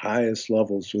to the highest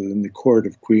levels within the court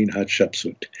of Queen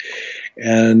Hatshepsut.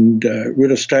 And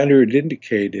Rudolf Steiner had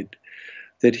indicated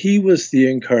that he was the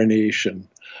incarnation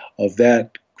of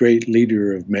that great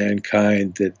leader of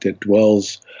mankind that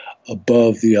dwells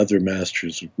above the other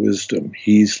masters of wisdom.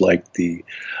 He's like the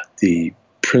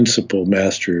principal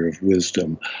master of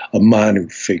wisdom, a Manu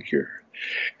figure.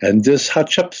 And this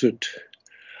Hatshepsut,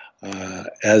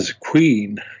 as a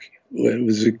queen, it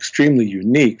was extremely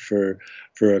unique for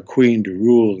a queen to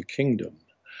rule a kingdom.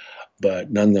 But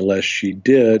nonetheless, she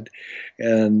did.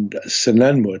 And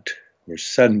Senenmut, or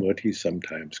Senmut, he's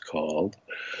sometimes called,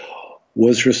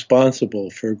 was responsible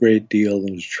for a great deal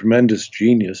and was a tremendous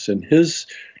genius. And his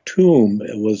tomb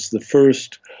was the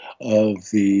first of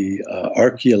the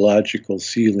archaeological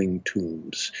sealing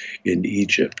tombs in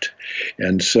Egypt.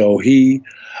 And so he,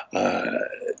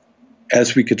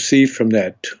 as we could see from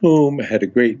that tomb, had a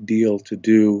great deal to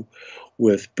do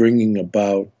with bringing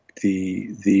about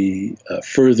the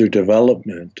further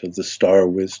development of the star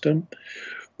wisdom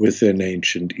within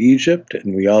ancient Egypt.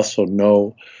 And we also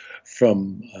know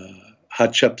from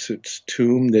Hatshepsut's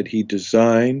tomb that he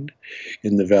designed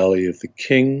in the Valley of the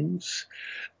Kings,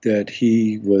 that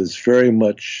he was very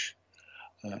much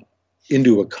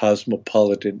into a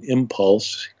cosmopolitan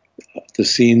impulse. The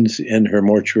scenes in her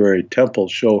mortuary temple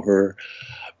show her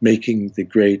making the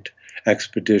great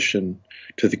expedition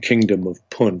to the kingdom of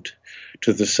Punt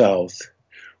to the south,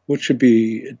 which would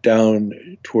be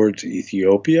down towards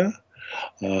Ethiopia,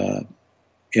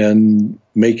 and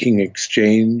making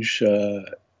exchange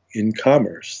in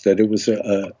commerce, that it was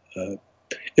a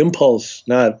impulse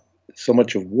not so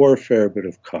much of warfare but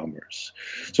of commerce.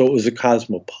 So it was a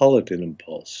cosmopolitan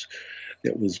impulse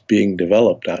that was being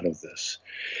developed out of this.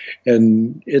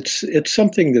 And it's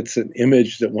something that's an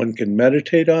image that one can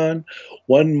meditate on.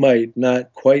 One might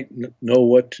not quite know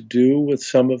what to do with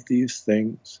some of these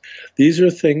things. These are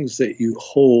things that you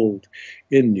hold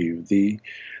in you. The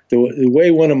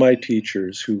way one of my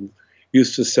teachers, who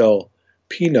used to sell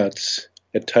peanuts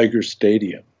at Tiger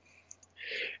Stadium,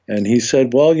 and he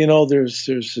said, well, you know, there's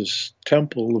this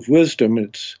temple of wisdom,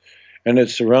 and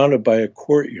it's surrounded by a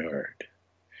courtyard.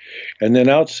 And then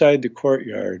outside the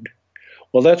courtyard,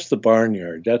 well, that's the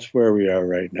barnyard. That's where we are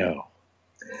right now.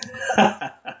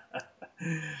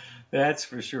 That's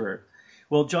for sure.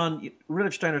 Well, John,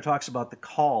 Rudolf Steiner talks about the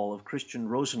call of Christian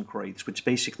Rosenkreuz, which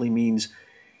basically means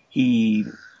he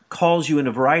calls you in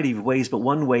a variety of ways, but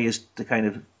one way is to kind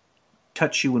of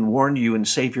touch you and warn you and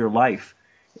save your life.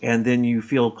 and then you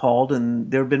feel called.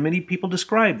 And there have been many people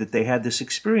describe that they had this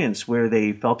experience where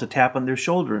they felt a tap on their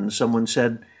shoulder and someone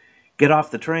said, get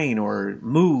off the train or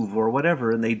move or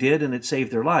whatever, and they did, and it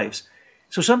saved their lives.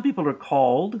 So some people are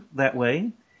called that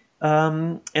way.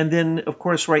 And then, of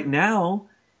course, right now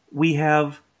we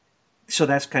have, so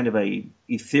that's kind of a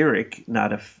etheric,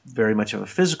 not very much of a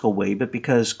physical way, but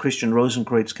because Christian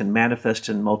Rosenkreutz can manifest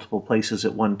in multiple places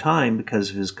at one time because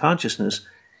of his consciousness,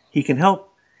 he can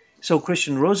help. So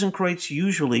Christian Rosenkreutz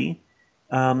usually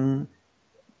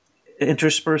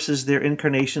intersperses their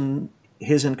incarnation,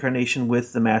 his incarnation,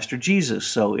 with the Master Jesus.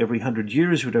 So every 100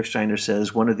 years, Rudolf Steiner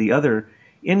says, one or the other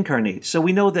incarnates. So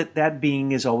we know that that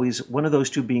being is always, one of those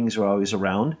two beings are always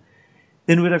around.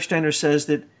 Then Rudolf Steiner says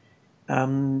that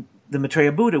the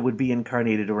Maitreya Buddha would be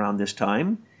incarnated around this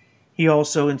time. He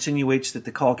also insinuates that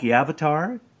the Kalki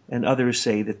Avatar, and others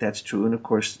say that that's true. And of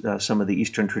course, some of the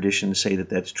Eastern traditions say that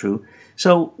that's true.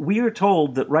 So we are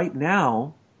told that right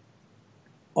now,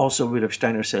 also Rudolf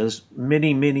Steiner says,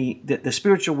 that the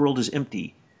spiritual world is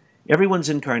empty. Everyone's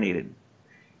incarnated.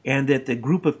 And that the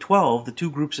group of 12, the two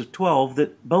groups of 12,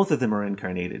 that both of them are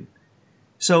incarnated.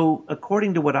 So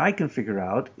according to what I can figure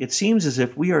out, it seems as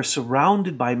if we are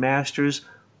surrounded by masters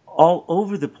all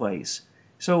over the place.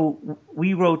 So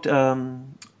we wrote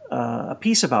a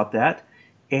piece about that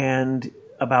and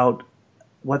about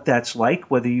what that's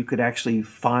like, whether you could actually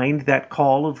find that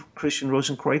call of Christian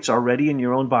Rosenkreutz already in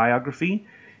your own biography,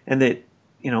 and that,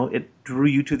 it drew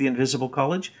you to the Invisible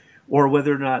College, or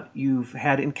whether or not you've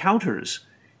had encounters.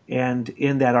 And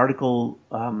in that article,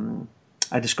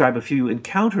 I describe a few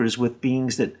encounters with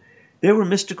beings that they were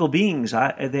mystical beings.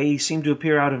 They seem to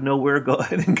appear out of nowhere,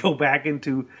 and then go back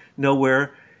into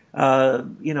nowhere.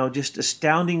 Just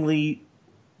astoundingly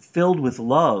filled with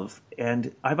love.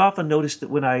 And I've often noticed that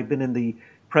when I've been in the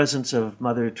presence of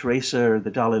Mother Teresa or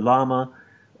the Dalai Lama,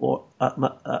 or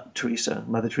Mother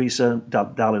Teresa,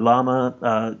 Dalai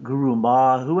Lama, Guru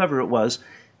Ma, whoever it was,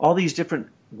 all these different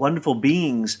wonderful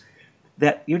beings,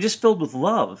 that you're just filled with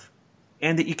love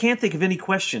and that you can't think of any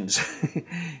questions.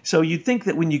 So you'd think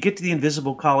that when you get to the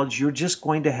Invisible College, you're just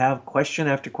going to have question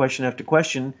after question after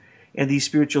question, and these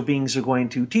spiritual beings are going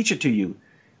to teach it to you.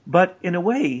 But in a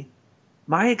way,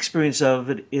 my experience of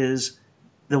it is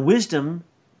the wisdom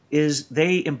is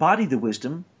they embody the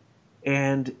wisdom,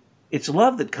 and it's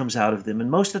love that comes out of them. And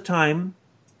most of the time,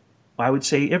 I would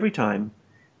say every time,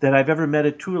 that I've ever met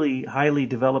a truly highly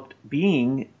developed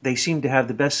being, they seemed to have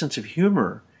the best sense of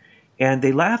humor, and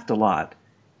they laughed a lot,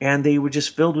 and they were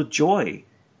just filled with joy.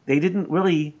 They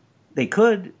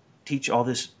could teach all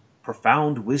this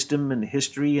profound wisdom and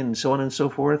history and so on and so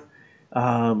forth,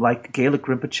 like Gaelic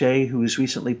Rinpoche, who has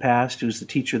recently passed, who's the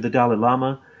teacher of the Dalai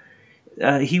Lama.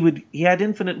 He had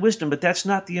infinite wisdom, but that's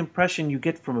not the impression you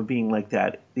get from a being like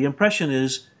that. The impression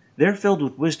is they're filled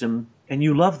with wisdom, and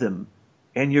you love them,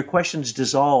 and your questions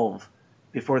dissolve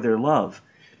before their love.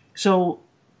 So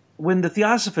when the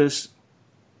Theosophists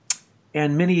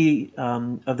and many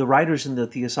of the writers in the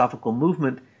Theosophical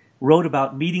movement wrote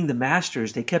about meeting the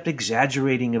masters, they kept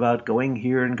exaggerating about going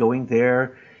here and going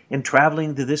there and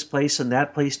traveling to this place and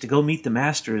that place to go meet the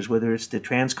masters, whether it's the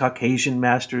Transcaucasian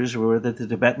masters or the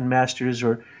Tibetan masters,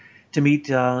 or to meet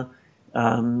the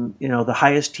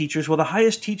highest teachers. Well, the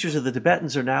highest teachers of the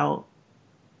Tibetans are now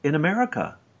in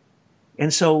America.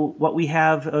 And so what we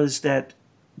have is that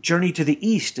journey to the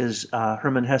East, as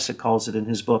Hermann Hesse calls it in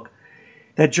his book,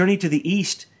 that journey to the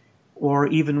East, or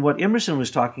even what Emerson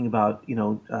was talking about,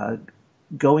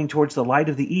 going towards the light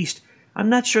of the East. I'm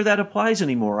not sure that applies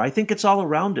anymore. I think it's all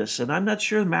around us, and I'm not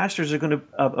sure the masters are going to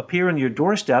appear on your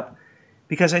doorstep,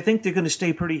 because I think they're going to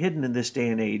stay pretty hidden in this day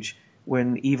and age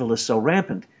when evil is so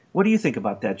rampant. What do you think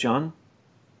about that, John?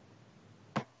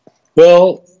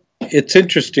 Well, it's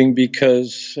interesting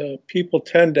because people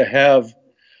tend to have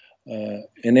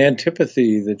an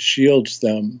antipathy that shields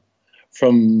them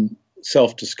from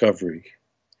self-discovery,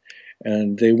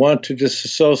 and they want to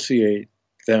disassociate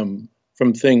them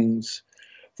from things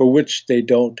for which they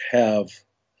don't have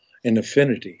an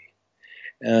affinity.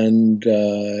 And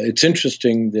it's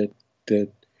interesting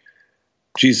that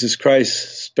Jesus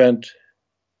Christ spent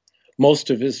most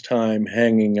of his time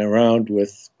hanging around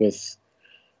with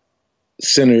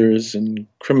sinners and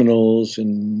criminals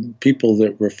and people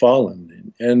that were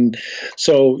fallen. And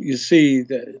so you see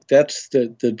that's the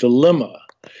dilemma.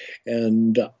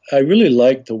 And I really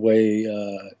like the way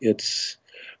it's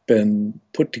been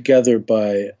put together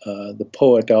by the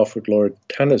poet Alfred Lord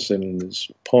Tennyson in his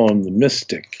poem The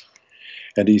Mystic.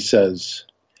 And he says,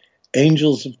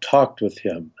 "Angels have talked with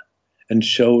him and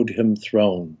showed him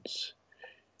thrones.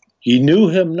 Ye knew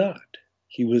him not,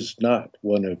 he was not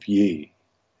one of ye.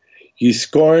 Ye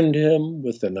scorned him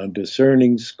with an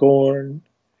undiscerning scorn.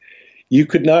 You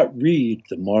could not read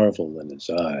the marvel in his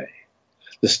eye,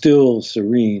 the still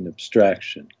serene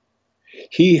abstraction.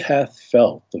 He hath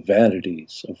felt the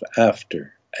vanities of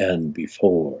after and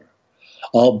before,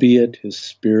 albeit his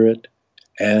spirit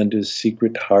and his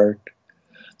secret heart,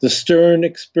 the stern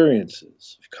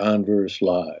experiences of converse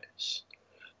lives,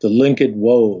 the linked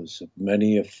woes of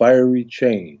many a fiery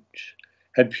change,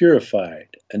 had purified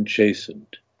and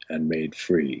chastened and made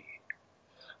free.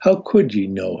 How could ye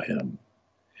know him?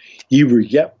 Ye were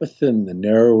yet within the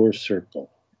narrower circle.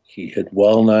 He had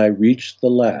well nigh reached the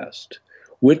last,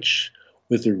 which,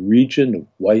 with a region of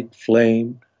white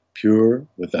flame, pure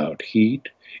without heat,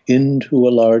 into a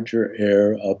larger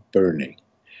air upburning,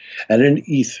 and an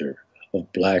ether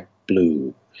of black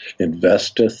blue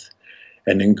investeth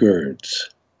and engirds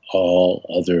all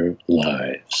other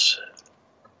lives.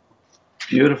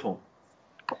 Beautiful.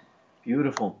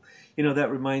 Beautiful.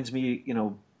 That reminds me,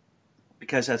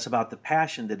 because that's about the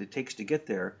passion that it takes to get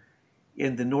there.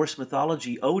 In the Norse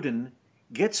mythology, Odin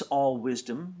gets all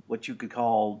wisdom, what you could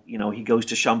call, he goes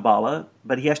to Shambhala,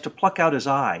 but he has to pluck out his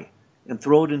eye and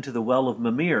throw it into the well of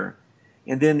Mimir.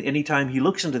 And then anytime he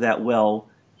looks into that well,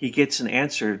 he gets an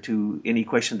answer to any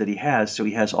question that he has, so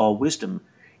he has all wisdom.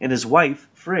 And his wife,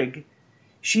 Frigg,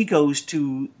 she goes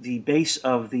to the base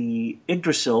of the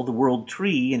Yggdrasil, the world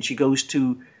tree, and she goes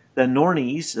to the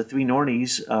Nornies, the three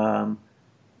Nornies,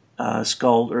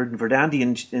 Skuld, Urd, and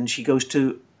Verdandi, and she goes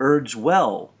to Urd's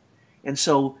well. And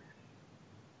so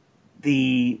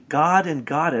the god and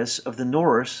goddess of the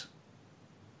Norse,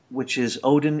 which is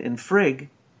Odin and Frigg,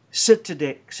 sit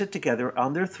together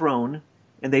on their throne,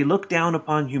 and they look down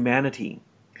upon humanity.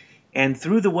 And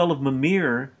through the well of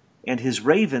Mimir and his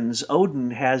ravens,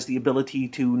 Odin has the ability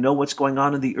to know what's going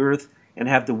on in the earth and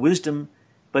have the wisdom,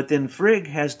 but then Frigg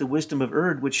has the wisdom of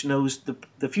Urd, which knows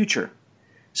the future.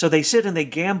 So they sit and they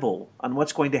gamble on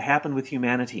what's going to happen with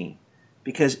humanity,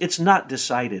 because it's not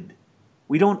decided.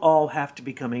 We don't all have to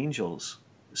become angels.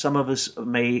 Some of us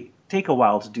may take a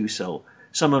while to do so.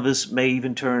 Some of us may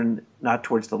even turn not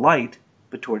towards the light,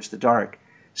 but towards the dark.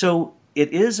 So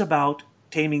it is about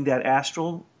taming that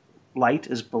astral light,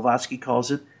 as Blavatsky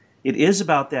calls it. It is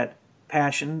about that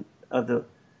passion of the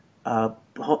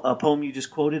a poem you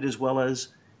just quoted, as well as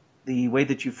the way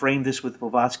that you framed this with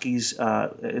Blavatsky's,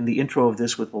 in the intro of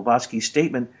this with Blavatsky's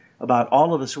statement about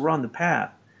all of us who are on the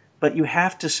path. But you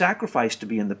have to sacrifice to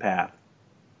be in the path.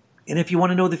 And if you want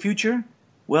to know the future,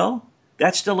 well,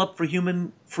 that's still up for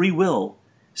human free will.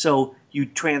 So you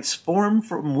transform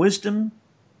from wisdom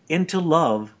into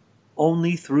love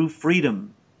only through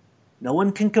freedom. No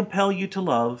one can compel you to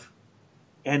love,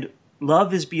 and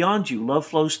love is beyond you. Love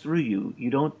flows through you. You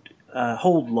don't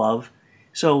hold love.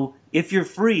 So if you're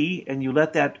free and you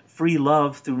let that free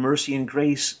love through mercy and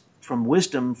grace from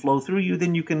wisdom flow through you,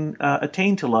 then you can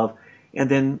attain to love. And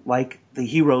then, like the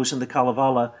heroes in the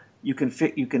Kalevala, you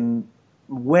can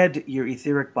wed your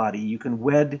etheric body. You can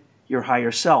wed your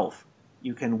higher self.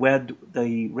 You can wed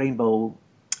the rainbow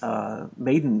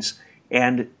maidens.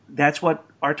 And that's what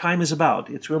our time is about.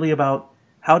 It's really about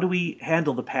how do we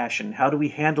handle the passion? How do we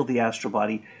handle the astral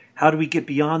body? How do we get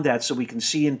beyond that so we can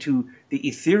see into the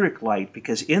etheric light?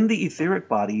 Because in the etheric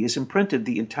body is imprinted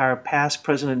the entire past,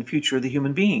 present, and future of the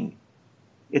human being.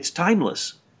 It's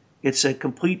timeless. It's a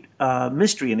complete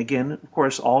mystery. And again, of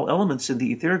course, all elements in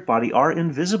the etheric body are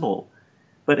invisible.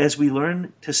 But as we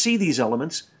learn to see these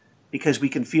elements, because we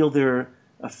can feel their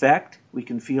effect, we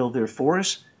can feel their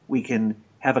force, we can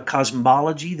have a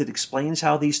cosmology that explains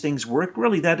how these things work.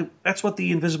 Really, that's what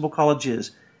the Invisible College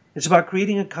is. It's about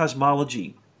creating a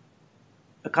cosmology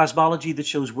that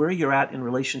shows where you're at in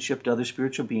relationship to other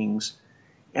spiritual beings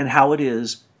and how it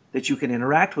is that you can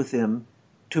interact with them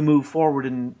to move forward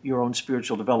in your own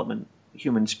spiritual development,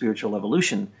 human spiritual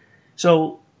evolution.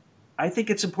 So I think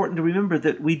it's important to remember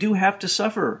that we do have to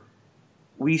suffer.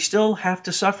 We still have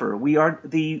to suffer. We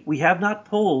have not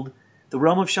pulled the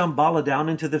realm of Shambhala down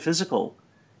into the physical.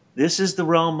 This is the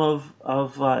realm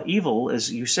of evil,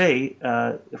 as you say,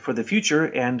 for the future,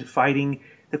 and fighting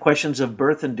the questions of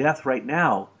birth and death right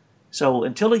now. So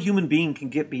until a human being can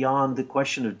get beyond the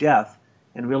question of death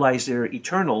and realize they're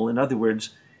eternal, in other words,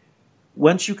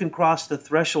 once you can cross the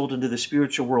threshold into the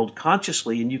spiritual world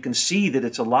consciously, and you can see that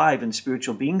it's alive and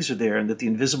spiritual beings are there, and that the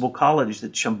invisible college,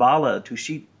 that Shambhala,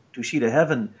 Tushita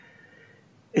heaven,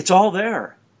 it's all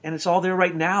there. And it's all there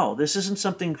right now. This isn't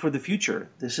something for the future.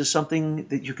 This is something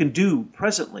that you can do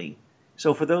presently.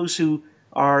 So for those who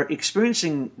are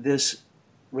experiencing this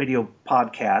radio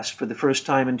podcast for the first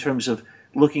time in terms of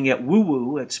looking at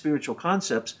woo-woo, at spiritual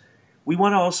concepts, we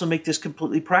want to also make this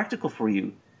completely practical for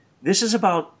you. This is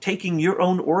about taking your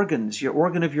own organs, your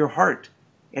organ of your heart,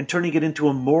 and turning it into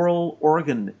a moral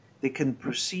organ that can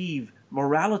perceive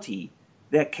morality,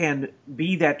 that can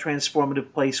be that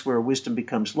transformative place where wisdom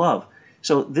becomes love.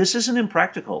 So this isn't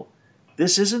impractical.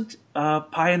 This isn't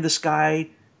pie in the sky,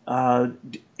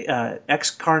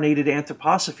 excarnated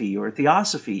anthroposophy or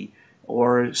theosophy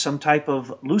or some type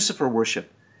of Lucifer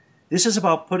worship. This is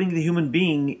about putting the human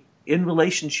being in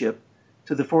relationship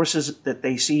to the forces that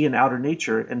they see in outer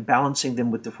nature and balancing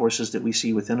them with the forces that we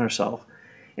see within ourselves.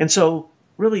 And so,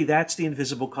 really, that's the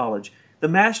invisible college. The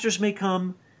masters may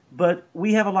come, but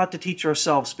we have a lot to teach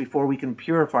ourselves before we can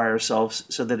purify ourselves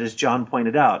so that, as John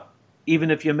pointed out,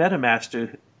 even if you met a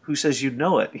master who says you'd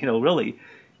know it, really,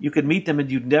 you could meet them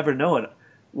and you'd never know it.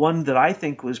 One that I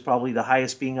think was probably the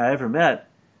highest being I ever met,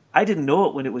 I didn't know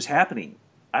it when it was happening.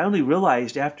 I only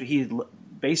realized after he had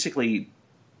basically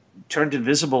turned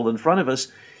invisible in front of us.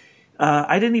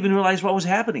 I didn't even realize what was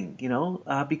happening,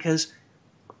 because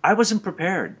I wasn't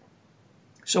prepared.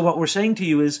 So what we're saying to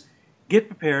you is get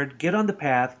prepared, get on the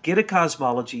path, get a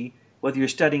cosmology, whether you're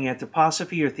studying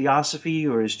anthroposophy or theosophy,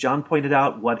 or as John pointed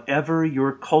out, whatever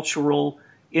your cultural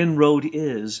inroad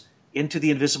is into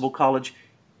the invisible college,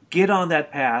 get on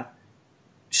that path,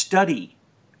 study,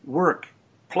 work,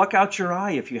 pluck out your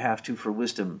eye if you have to for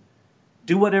wisdom.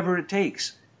 Do whatever it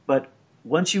takes. But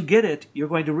once you get it, you're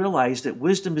going to realize that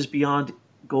wisdom is beyond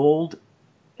gold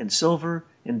and silver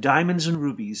and diamonds and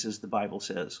rubies, as the Bible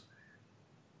says.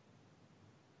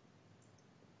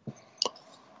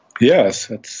 Yes,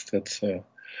 that's a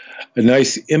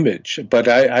nice image, but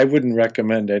I wouldn't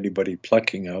recommend anybody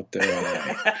plucking out their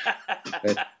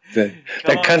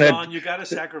that kind of John, you got to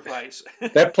sacrifice.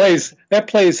 that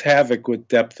plays havoc with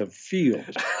depth of field.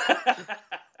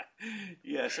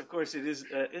 Yes, of course it is.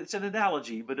 It's an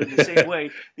analogy, but in the same way,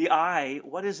 the eye.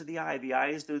 What is the eye? The eye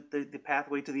is the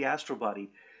pathway to the astral body.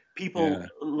 People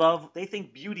they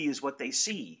think beauty is what they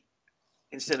see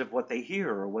instead of what they hear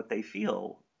or what they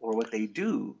feel or what they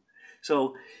do.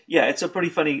 So, yeah, it's a pretty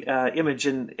funny image.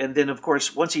 And then, of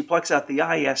course, once he plucks out the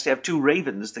eye, he has to have two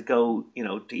ravens that go,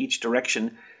 to each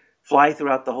direction, fly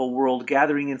throughout the whole world,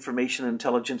 gathering information and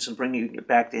intelligence and bringing it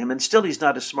back to him. And still he's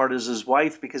not as smart as his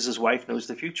wife because his wife knows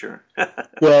the future.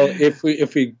 Well, if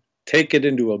we take it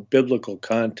into a biblical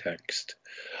context,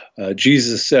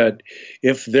 Jesus said,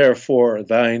 "If therefore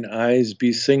thine eyes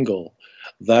be single,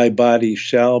 thy body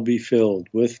shall be filled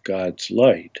with God's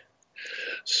light."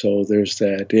 So there's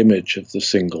that image of the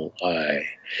single eye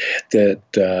that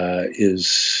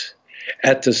is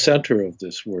at the center of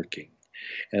this working.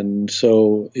 And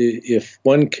so if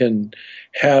one can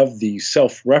have the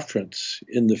self-reference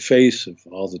in the face of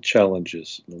all the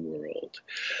challenges in the world,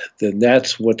 then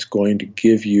that's what's going to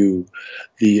give you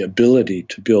the ability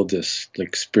to build this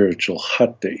spiritual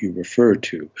hut that you refer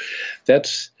to.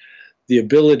 That's the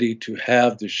ability to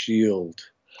have the shield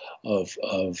of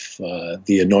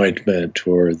the anointment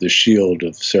or the shield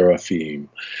of seraphim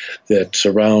that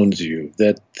surrounds you,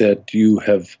 that you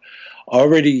have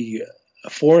already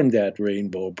formed that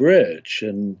rainbow bridge,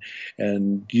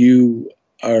 and you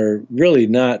are really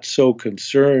not so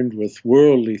concerned with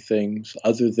worldly things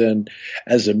other than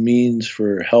as a means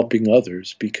for helping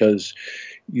others, because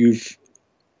you've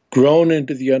grown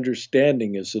into the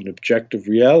understanding as an objective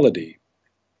reality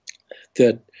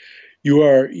that you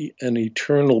are an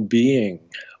eternal being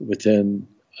within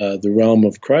the realm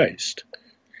of Christ.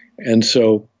 And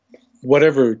so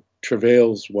whatever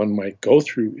travails one might go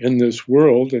through in this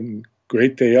world, and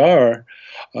great they are,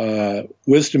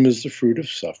 wisdom is the fruit of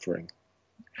suffering.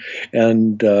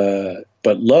 And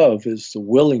but love is the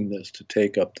willingness to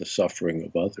take up the suffering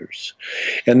of others.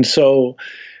 And so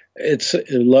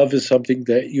love is something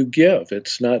that you give.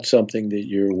 It's not something that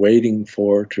you're waiting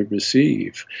for to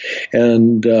receive.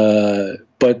 And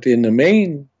but in the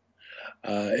main,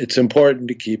 it's important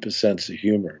to keep a sense of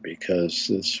humor, because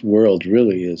this world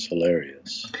really is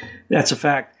hilarious. That's a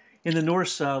fact. In the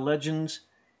Norse legends,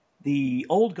 the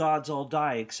old gods all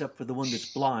die except for the one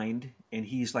that's blind, and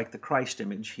he's like the Christ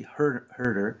image. He heard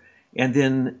her. And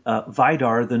then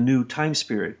Vidar, the new time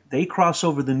spirit, they cross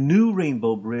over the new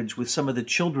rainbow bridge with some of the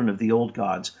children of the old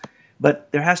gods. But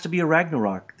there has to be a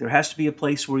Ragnarok. There has to be a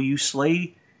place where you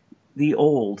slay the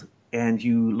old and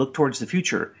you look towards the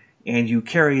future and you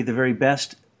carry the very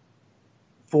best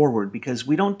forward, because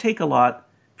we don't take a lot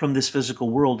from this physical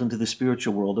world into the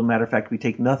spiritual world. As a matter of fact, we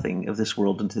take nothing of this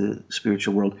world into the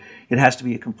spiritual world. It has to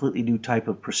be a completely new type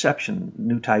of perception,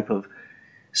 new type of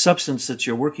substance that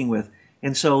you're working with.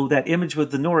 And so that image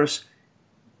with the Norse,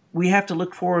 we have to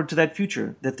look forward to that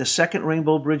future, that the second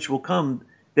rainbow bridge will come,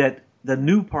 that the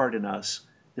new part in us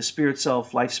the spirit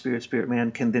self, life spirit, spirit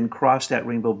man, can then cross that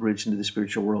rainbow bridge into the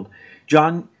spiritual world.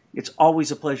 John, it's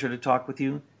always a pleasure to talk with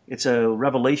you. It's a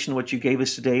revelation what you gave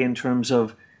us today in terms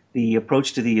of the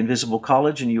approach to the invisible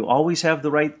college, and you always have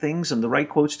the right things and the right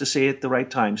quotes to say at the right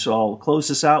time. So I'll close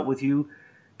this out with you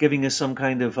giving us some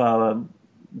kind of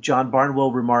John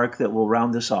Barnwell remark that will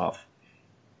round this off.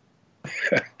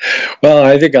 Well,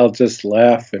 I think I'll just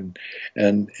laugh and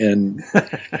and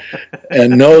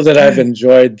know that I've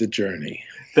enjoyed the journey.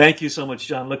 Thank you so much,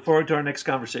 John. Look forward to our next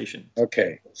conversation.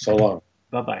 Okay, so long.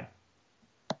 Bye-bye.